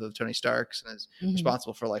Man's, of Tony Stark's, and is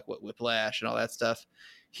responsible for like Whiplash and all that stuff.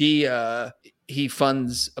 He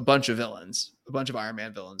funds a bunch of villains, a bunch of Iron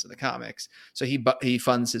Man villains in the comics. So he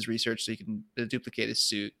funds his research so he can duplicate his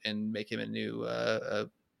suit and make him a new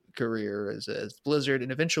career as Blizzard. And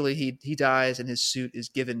eventually he dies, and his suit is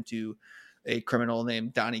given to a criminal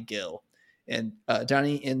named Donnie Gill. And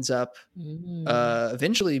Donnie ends up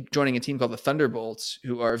eventually joining a team called the Thunderbolts,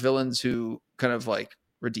 who are villains who kind of like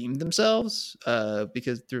redeemed themselves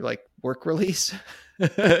because through like work release.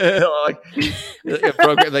 It's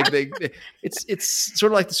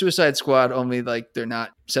sort of like the Suicide Squad, only like they're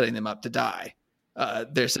not setting them up to die.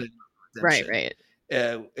 They're setting them up right.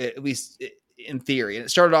 At least in theory. And it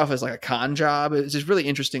started off as like a con job. It's this really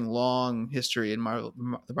interesting long history in the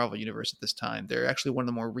Marvel universe at this time. They're actually one of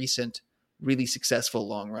the more recent, really successful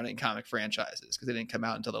long-running comic franchises, because they didn't come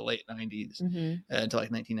out until the late 90s, until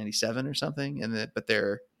like 1997 or something. But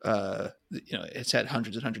they're it's had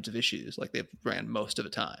hundreds and hundreds of issues, like they've ran most of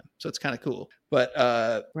the time, so it's kind of cool. But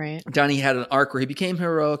Donnie had an arc where he became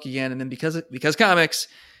heroic again, and then because comics,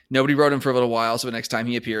 nobody wrote him for a little while, so the next time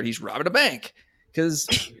he appeared, he's robbing a bank. Because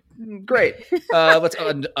great, let's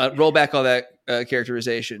roll back all that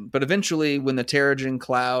characterization. But eventually, when the Terrigen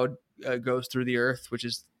cloud goes through the earth, which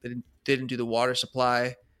is they didn't do the water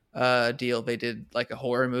supply deal, they did like a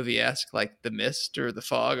horror movie-esque, like The Mist or The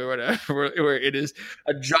Fog or whatever, where it is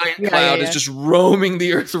a giant cloud is just roaming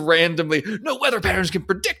the earth randomly. No weather patterns can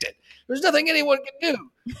predict it. There's nothing anyone can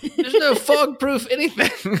do. There's no fog-proof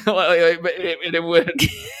anything. It would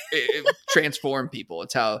transform people.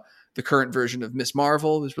 It's how the current version of Miss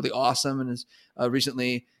Marvel was really awesome, and has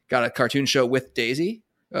recently got a cartoon show with Daisy,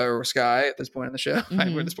 or Sky at this point in the show.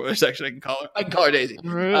 With the spoiler section, I can call her Daisy.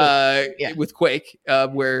 With Quake,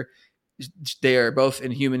 where they are both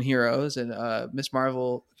Inhuman heroes, and Miss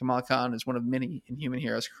Marvel, Kamala Khan, is one of many Inhuman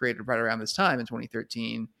heroes created right around this time in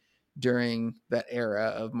 2013, during that era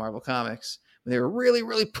of Marvel Comics, when they were really,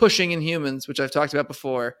 really pushing Inhumans, which I've talked about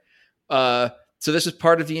before. So this is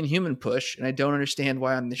part of the Inhuman push, and I don't understand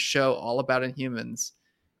why on this show all about Inhumans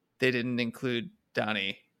they didn't include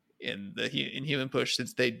Donnie in the Inhuman push,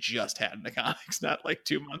 since they just had in the comics, not like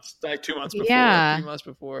 2 months before, 3 months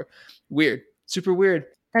before. Weird, super weird.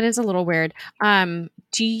 That is a little weird.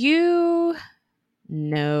 Do you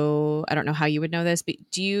know? I don't know how you would know this, but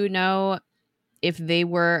do you know if they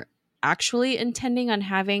were actually intending on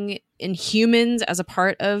having Inhumans as a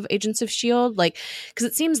part of Agents of S.H.I.E.L.D.? Like, because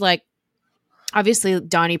it seems like, obviously,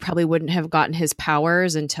 Donnie probably wouldn't have gotten his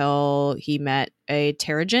powers until he met a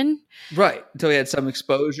Terrigen. Right, until he had some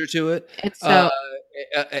exposure to it. And so,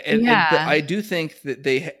 but I do think that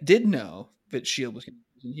they did know that S.H.I.E.L.D. was going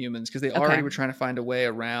to be Inhumans, because they already were trying to find a way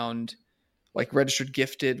around, like Registered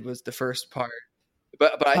Gifted was the first part.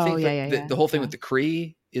 But I think the whole thing with the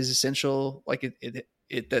Kree is essential. Like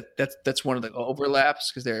that's one of the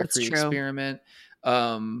overlaps, because they're a Kree experiment.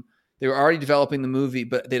 they were already developing the movie,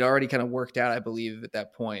 but they'd already kind of worked out, I believe, at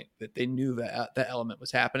that point that they knew that that element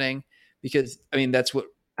was happening. Because I mean, that's what.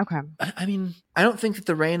 Okay. I mean, I don't think that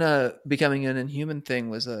the Reyna becoming an Inhuman thing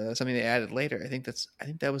was something they added later. I think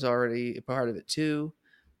that was already a part of it too.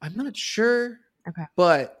 I'm not sure. Okay.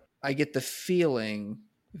 But I get the feeling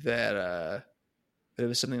that it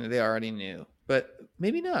was something that they already knew, but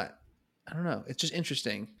maybe not. I don't know. It's just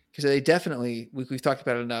interesting because they definitely we've talked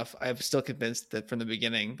about it enough. I'm still convinced that from the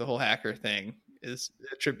beginning, the whole hacker thing is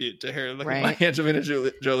a tribute to her looking like Angelina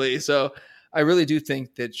Jolie. So I really do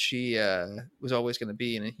think that she was always going to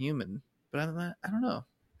be an Inhuman, but I don't know.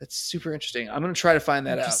 That's super interesting. I'm going to try to find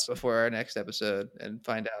that out before our next episode and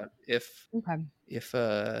find out if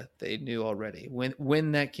they knew already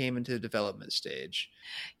when that came into the development stage.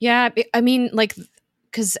 Yeah, I mean, like,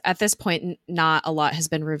 because at this point, not a lot has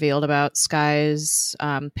been revealed about Skye's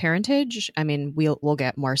parentage. I mean, we'll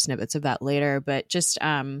get more snippets of that later, but just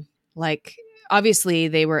like, obviously,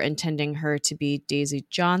 they were intending her to be Daisy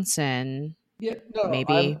Johnson. Yeah, no,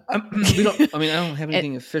 maybe. I don't have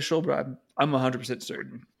anything official, but I'm 100%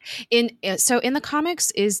 certain. In the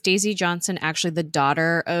comics, is Daisy Johnson actually the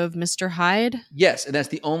daughter of Mr. Hyde? Yes, and that's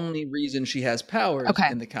the only reason she has powers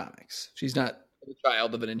in the comics. She's not the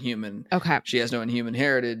child of an Inhuman. Okay. She has no Inhuman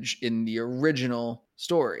heritage in the original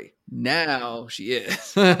story. Now she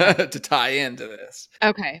is to tie into this.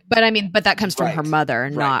 Okay. But that comes from her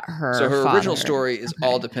mother, not her So her father. original story is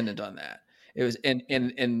all dependent on that. It was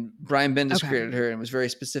and Brian Bendis created her and was very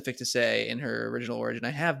specific to say in her original origin. I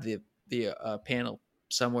have the panel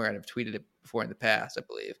somewhere, and I've tweeted it before in the past, I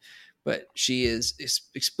believe. But she is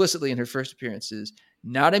explicitly in her first appearances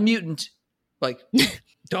not a mutant. Like,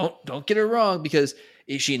 don't get her wrong, because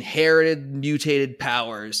she inherited mutated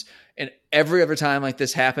powers. And every other time like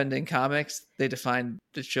this happened in comics, they defined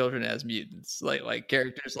the children as mutants. Like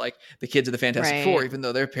characters like the kids of the Fantastic Four, even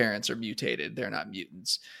though their parents are mutated, they're not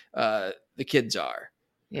mutants. The kids are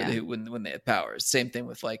when they have powers. Same thing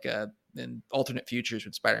with like in alternate futures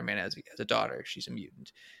when Spider-Man has a daughter, she's a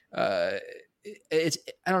mutant. It's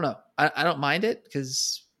I don't know. I don't mind it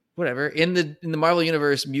because whatever. In the Marvel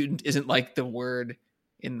universe, mutant isn't like the word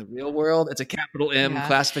in the real world. It's a capital M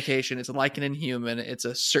classification. It's like an Inhuman. It's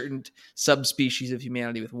a certain subspecies of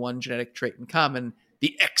humanity with one genetic trait in common,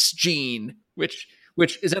 the X gene, which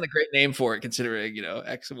isn't a great name for it, considering,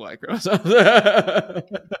 X and Y chromosomes.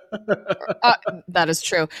 That is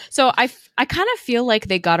true. So I kind of feel like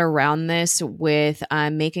they got around this with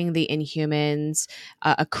making the Inhumans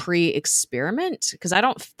a Kree experiment, because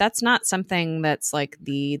that's not something that's like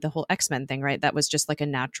the whole X-Men thing, right? That was just like a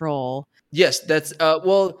natural. Yes, that's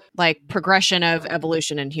like progression of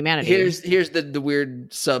evolution in humanity. Here's the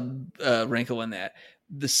weird sub wrinkle in that.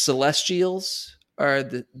 The Celestials are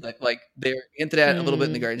they're hinted at a little bit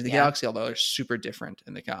in the Guardians of the Galaxy, although they're super different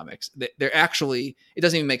in the comics. They're actually, it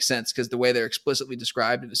doesn't even make sense because the way they're explicitly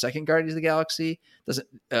described in the second Guardians of the Galaxy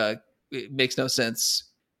it makes no sense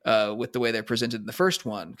with the way they're presented in the first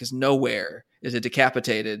one, because nowhere is a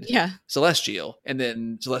decapitated Celestial, and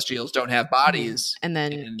then Celestials don't have bodies, and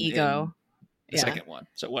then Ego. The second one,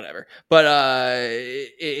 so whatever. But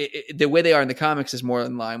the way they are in the comics is more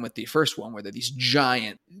in line with the first one, where they're these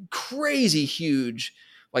giant, crazy, huge,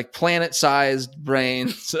 like planet-sized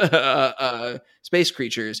brains, space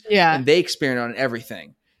creatures. Yeah, and they experiment on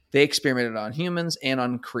everything. They experimented on humans and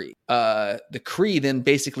on Kree. The Kree then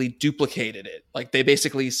basically duplicated it. Like they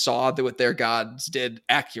basically saw what their gods did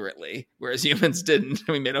accurately, whereas humans didn't.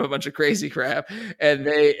 We made up a bunch of crazy crap, and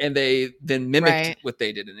they then mimicked what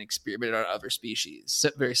they did and experimented on other species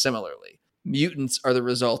very similarly. Mutants are the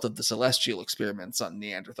result of the Celestial experiments on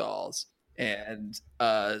Neanderthals, and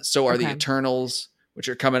so are the Eternals, which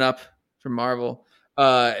are coming up from Marvel,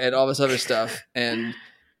 and all this other stuff, and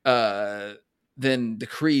then the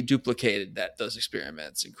Kree duplicated those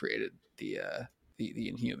experiments and created the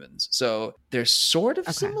Inhumans. So they're sort of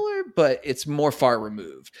similar, but it's more far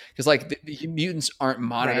removed, because like the mutants aren't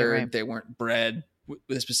monitored. Right. They weren't bred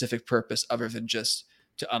with a specific purpose other than just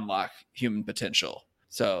to unlock human potential.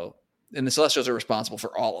 So, and the Celestials are responsible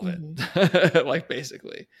for all of it, like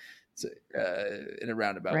basically, so, in a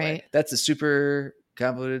roundabout way. That's a super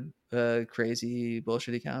convoluted, crazy,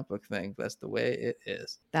 bullshitty comic book thing. That's the way it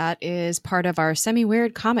is. That is part of our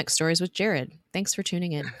semi-weird comic stories with Jared. Thanks for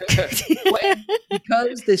tuning in.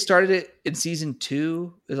 Because they started it in season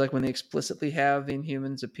 2, is like when they explicitly have the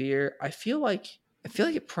Inhumans appear. I feel like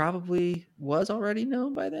it probably was already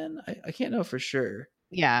known by then. I can't know for sure.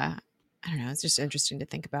 Yeah, I don't know. It's just interesting to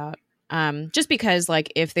think about. Just because,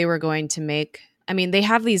 like, if they were going to make, I mean, they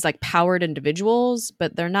have these like powered individuals,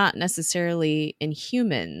 but they're not necessarily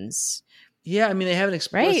Inhumans. Yeah, I mean they haven't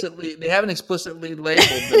right? explicitly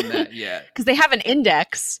labeled them that yet. Because they have an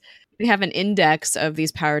index. They have an index of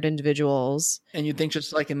these powered individuals. And you'd think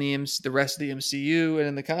just like in the rest of the MCU and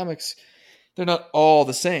in the comics, they're not all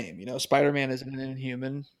the same. You know, Spider-Man isn't an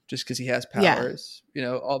Inhuman just because he has powers. You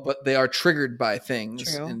know, but they are triggered by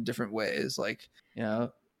things in different ways. Like, you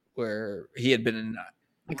know, where he had been in.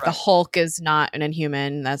 Like the Hulk is not an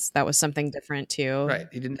Inhuman. That was something different too. Right.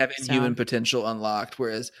 He didn't have Inhuman potential unlocked,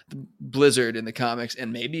 whereas the Blizzard in the comics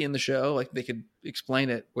and maybe in the show, like they could explain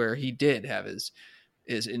it where he did have his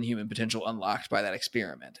Inhuman potential unlocked by that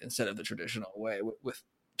experiment instead of the traditional way with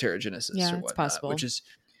Terrigenesis or whatnot, possible. which is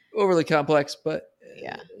overly complex, but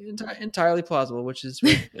entirely plausible, which is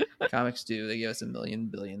what comics do. They give us a million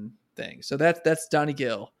billion things. So that's Donnie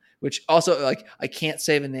Gill. Which also, like, I can't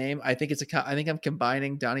say the name. I think I'm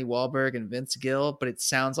combining Donnie Wahlberg and Vince Gill, but it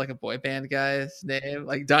sounds like a boy band guy's name.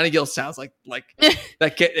 Like Donnie Gill sounds like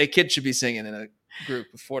that kid should be singing in a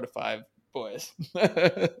group of 4 to 5 boys.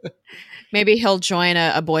 Maybe he'll join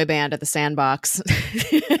a boy band at the Sandbox.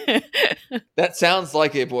 That sounds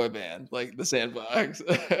like a boy band, like the Sandbox.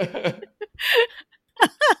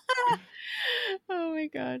 Oh my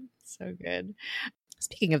God, so good.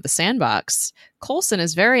 Speaking of the Sandbox, Coulson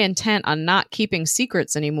is very intent on not keeping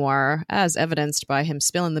secrets anymore, as evidenced by him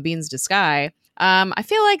spilling the beans to Skye. I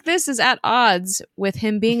feel like this is at odds with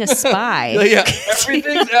him being a spy. Yeah,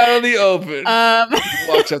 everything's out in the open.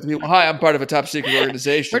 He walks up to people. Hi, I'm part of a top secret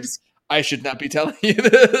organization. I should not be telling you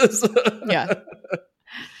this. Yeah.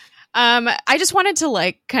 I just wanted to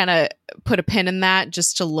like kind of put a pin in that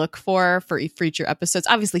just to look for future episodes.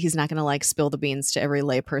 Obviously, he's not going to like spill the beans to every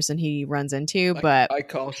layperson he runs into, but I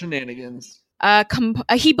call shenanigans.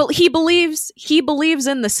 He believes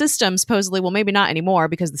in the system, supposedly. Well, maybe not anymore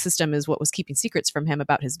because the system is what was keeping secrets from him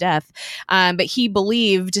about his death. But he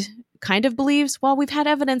kind of believes. Well, we've had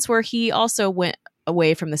evidence where he also went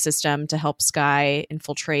away from the system to help Skye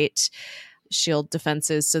infiltrate Shield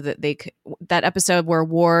defenses so that that episode where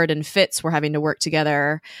Ward and Fitz were having to work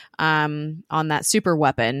together on that super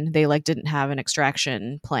weapon, they like didn't have an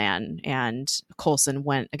extraction plan, and Coulson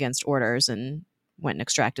went against orders and went and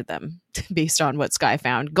extracted them based on what Skye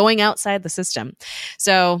found going outside the system.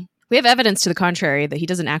 So we have evidence to the contrary that he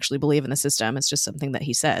doesn't actually believe in the system. It's just something that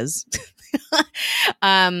he says.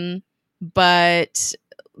 But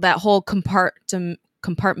that whole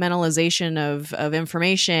compartmentalization of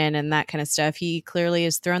information and that kind of stuff, he clearly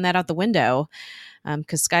has thrown that out the window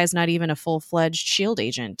because Skye's not even a full-fledged Shield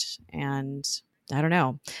agent, and I don't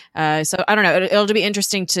know. So I don't know. It'll be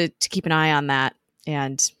interesting to keep an eye on that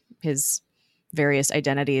and his various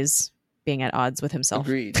identities being at odds with himself.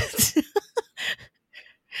 Agreed.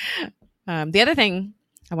 The other thing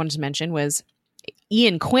I wanted to mention was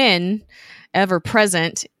Ian Quinn, ever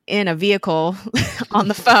present in a vehicle on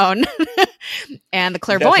the phone. And the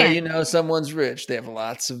clairvoyant. That's how you know someone's rich. They have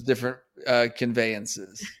lots of different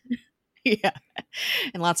conveyances. Yeah.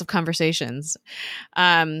 And lots of conversations.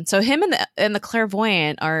 So him and the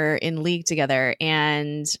clairvoyant are in league together.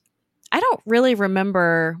 And I don't really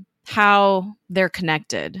remember how they're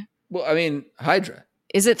connected. Well, I mean, Hydra.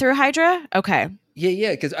 Is it through Hydra? Okay.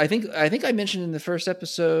 Yeah. Because I think I mentioned in the first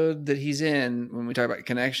episode that he's in, when we talk about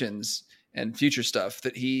connections and future stuff,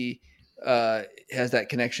 that he has that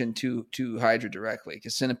connection to Hydra directly,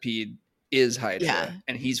 because Centipede is Hydra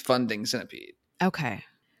and he's funding Centipede. Okay.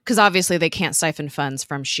 Because obviously they can't siphon funds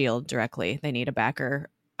from Shield directly. They need a backer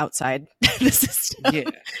outside the system. Yeah.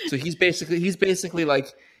 So he's basically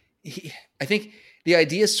like, I think the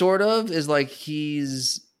idea sort of is like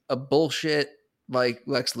he's a bullshit like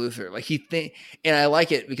Lex Luthor. Like and I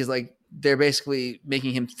like it because like they're basically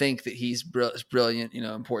making him think that he's brilliant,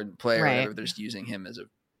 important player. Right. Or whatever. They're just using him as a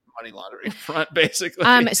money laundering front, basically.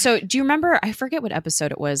 So do you remember, I forget what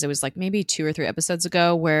episode it was like maybe 2 or 3 episodes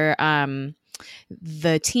ago, where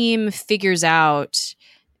the team figures out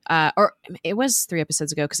or it was 3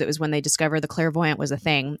 episodes ago, because it was when they discovered the clairvoyant was a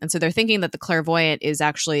thing, and so they're thinking that the clairvoyant is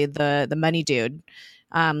actually the money dude,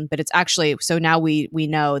 but it's actually, so now we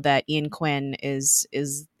know that Ian Quinn is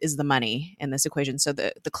the money in this equation. So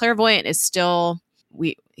the clairvoyant is still,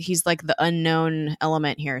 he's like the unknown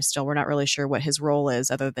element here still. We're not really sure what his role is,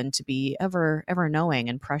 other than to be ever knowing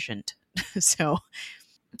and prescient. So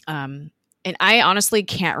and I honestly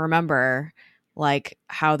can't remember like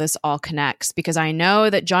how this all connects, because I know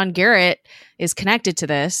that John Garrett is connected to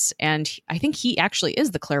this, and I think he actually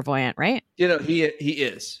is the clairvoyant, right? He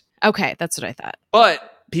is. Okay, that's what I thought.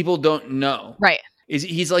 But people don't know. Right.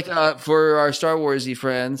 He's like for our Star Warsy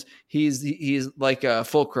friends, he's like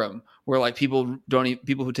Fulcrum, where like people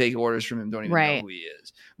who take orders from him don't even know who he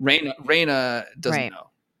is. Reyna doesn't know.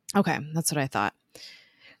 Okay, that's what I thought.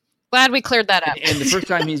 Glad we cleared that up. And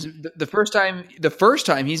the first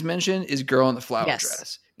time he's mentioned is girl in the flower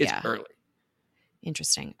dress. It's early.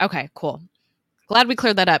 Interesting. Okay, cool. Glad we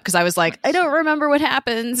cleared that up because I was like, I don't remember what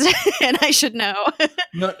happens and I should know.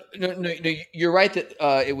 No, you're right that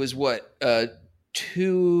it was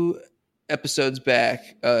 2 episodes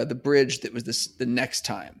back, the bridge that was the next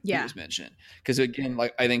time it was mentioned. Because again,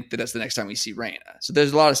 like I think that's the next time we see Raina. So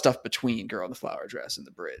there's a lot of stuff between girl in the flower dress and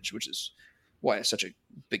the bridge, which is why it's such a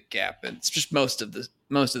big gap. And it's just most of the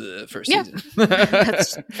first season.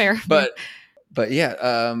 That's fair. But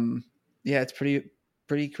yeah, it's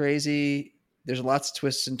pretty crazy. There's lots of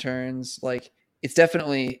twists and turns. Like it's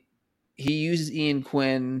definitely, he uses Ian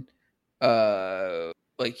Quinn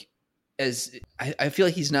like as I feel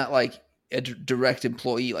like he's not like a direct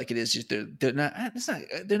employee like it is just they're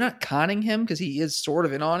not conning him because he is sort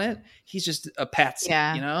of in on it. He's just a patsy,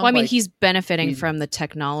 you know? Well, I mean, he's benefiting from the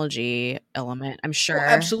technology element, I'm sure. Oh,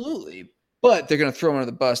 absolutely. But they're going to throw him under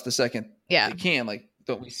the bus the second they can. Like,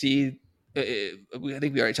 don't we see I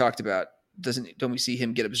think we already talked about don't we see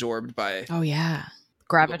him get absorbed by because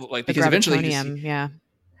eventually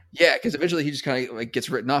because eventually he just kind of like gets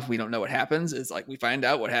written off. We don't know what happens. It's like we find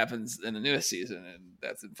out what happens in the newest season, and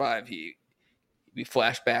that's in 5. We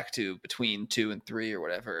flash back to between 2 and 3 or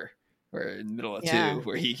whatever, or in the middle of 2,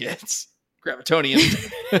 where he gets gravitonium.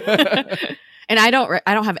 And I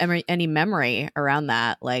don't have any memory around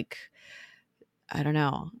that. Like, I don't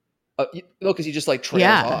know. No, because he just like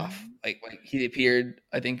trails off. Like he appeared,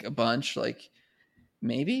 I think, a bunch. Like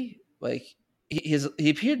maybe like. He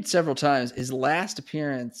appeared several times. His last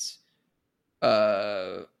appearance,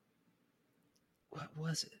 what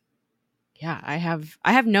was it? Yeah, I have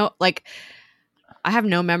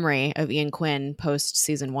no memory of Ian Quinn post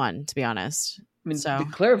season 1, to be honest. I mean, the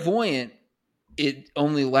clairvoyant, it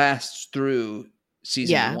only lasts through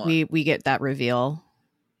season 1. Yeah, we get that reveal.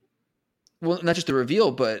 Well, not just the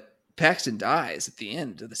reveal, but Paxton dies at the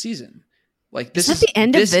end of the season. Like this is that the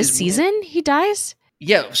end of this season? He dies.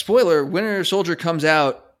 Yeah, spoiler, Winter Soldier comes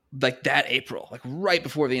out like that April, like right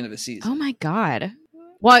before the end of the season. Oh my God.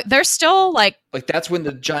 Well, there's still like that's when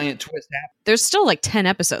the giant twist happens. There's still like 10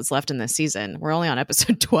 episodes left in this season. We're only on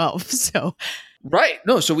episode 12, so. Right.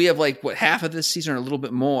 No, so we have like half of this season or a little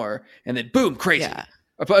bit more, and then boom, crazy. Yeah.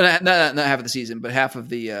 Not half of the season, but half of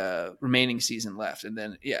the remaining season left. And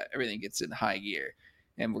then, everything gets in high gear.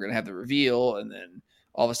 And we're going to have the reveal, and then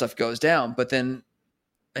all the stuff goes down. But then,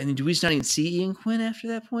 do we just not even see Ian Quinn after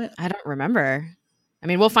that point? I don't remember. I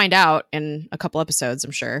mean, we'll find out in a couple episodes,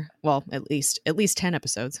 I'm sure. Well, at least 10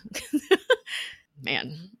 episodes.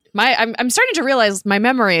 Man, I'm starting to realize my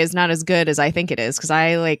memory is not as good as I think it is, because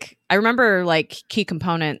I remember like key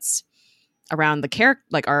components around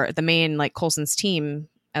the main like Coulson's team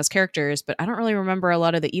as characters, but I don't really remember a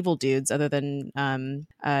lot of the evil dudes other than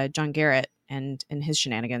John Garrett and his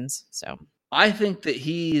shenanigans. So I think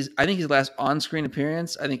his last on-screen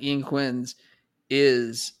appearance, I think Ian Quinn's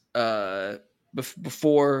is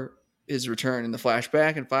before his return in the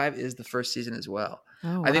flashback, and 5 is the first season as well.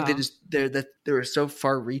 Oh, wow. I think they were so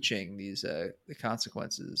far-reaching, these the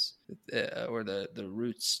consequences or the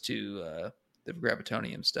roots to the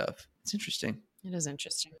gravitonium stuff. It's interesting. It is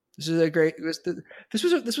interesting. This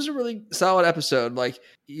was a really solid episode. Like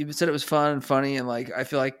you said, it was fun and funny, and like I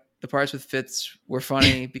feel like the parts with Fitz were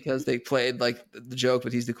funny because they played like the joke,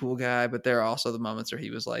 but he's the cool guy. But there are also the moments where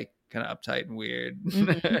he was like kind of uptight and weird.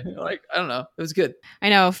 Mm-hmm. Like, I don't know. It was good. I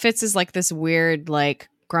know Fitz is like this weird, like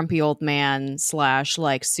grumpy old man /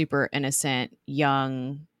 like super innocent,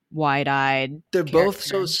 young, wide-eyed. They're both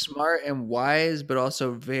so smart and wise, but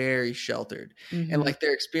also very sheltered. Mm-hmm. And like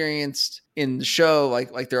they're experienced in the show,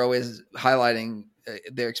 like they're always highlighting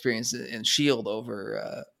their experience in S.H.I.E.L.D.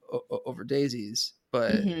 over Daisy's.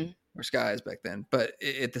 But or Skies back then, but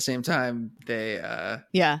at the same time, they're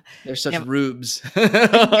such rubes.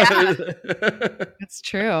 It's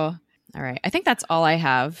true. All right, I think that's all I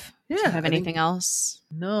have. Yeah, do you have anything else?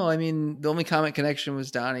 No, I mean the only comic connection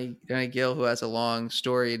was Donnie Gill, who has a long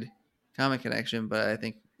storied comic connection, but I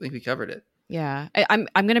think we covered it. Yeah, I'm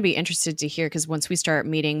going to be interested to hear, because once we start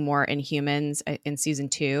meeting more Inhumans in season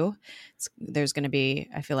 2, there's going to be,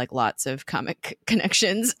 I feel like, lots of comic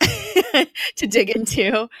connections to dig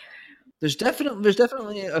into. There's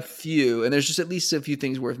definitely a few, and there's just at least a few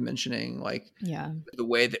things worth mentioning, like the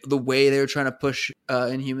way they were trying to push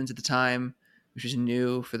Inhumans at the time, which is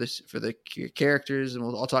new for the characters, and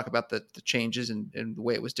I'll talk about the changes and the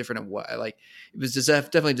way it was different, and what like it was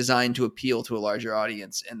definitely designed to appeal to a larger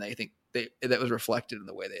audience, and I think that was reflected in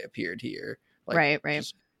the way they appeared here. Like,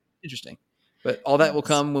 right. Interesting. But all that will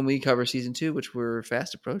come when we cover season 2, which we're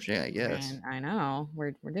fast approaching, I guess. I know.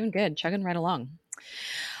 We're doing good, chugging right along.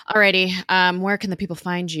 Alrighty. Where can the people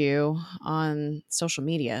find you on social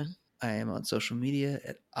media? I am on social media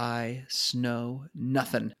at I Snow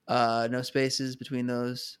Nothing. No spaces between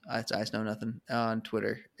those. It's I Snow Nothing on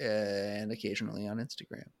Twitter and occasionally on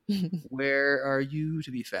Instagram. Where are you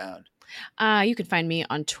to be found? You can find me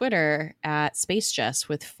on Twitter at Space Jess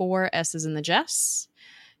with 4 S's in the Jess.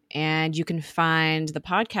 And you can find the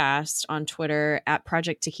podcast on Twitter at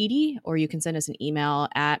Project Tahiti, or you can send us an email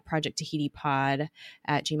at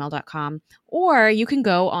projecttahitipod@gmail.com. Or you can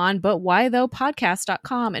go on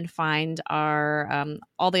butwhythoughpodcast.com and find our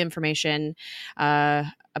all the information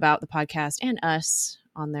about the podcast and us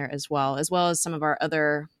on there as well as some of our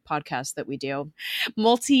other podcasts that we do.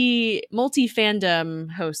 Multi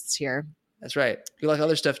fandom hosts here. That's right. We like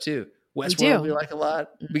other stuff too. Westworld we like a lot.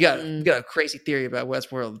 We got a crazy theory about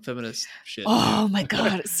Westworld and feminist shit. Oh my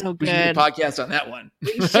God, it's so good. We should do a podcast on that one.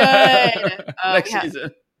 We should. Next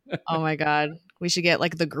season. Oh my God. We should get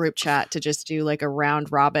like the group chat to just do like a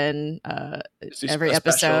round robin every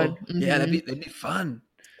episode. Mm-hmm. Yeah, that'd be fun.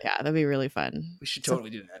 Yeah, that'd be really fun. We should totally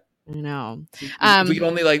do that. I know. We could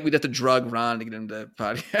only we'd have to drug Ron to get him to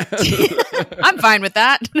podcast. I'm fine with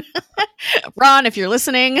that. Ron, if you're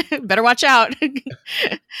listening, better watch out.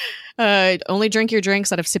 Only drink your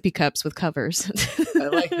drinks out of sippy cups with covers. I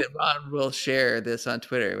like that Ron will share this on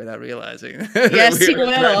Twitter without realizing. Yes, he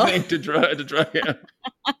will. To drug him.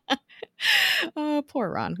 Oh,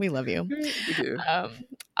 poor Ron. We love you. We do.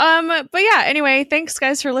 But yeah, anyway, thanks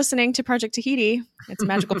guys for listening to Project Tahiti. It's a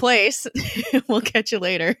magical place. We'll catch you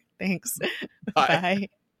later. Thanks. Bye. Bye.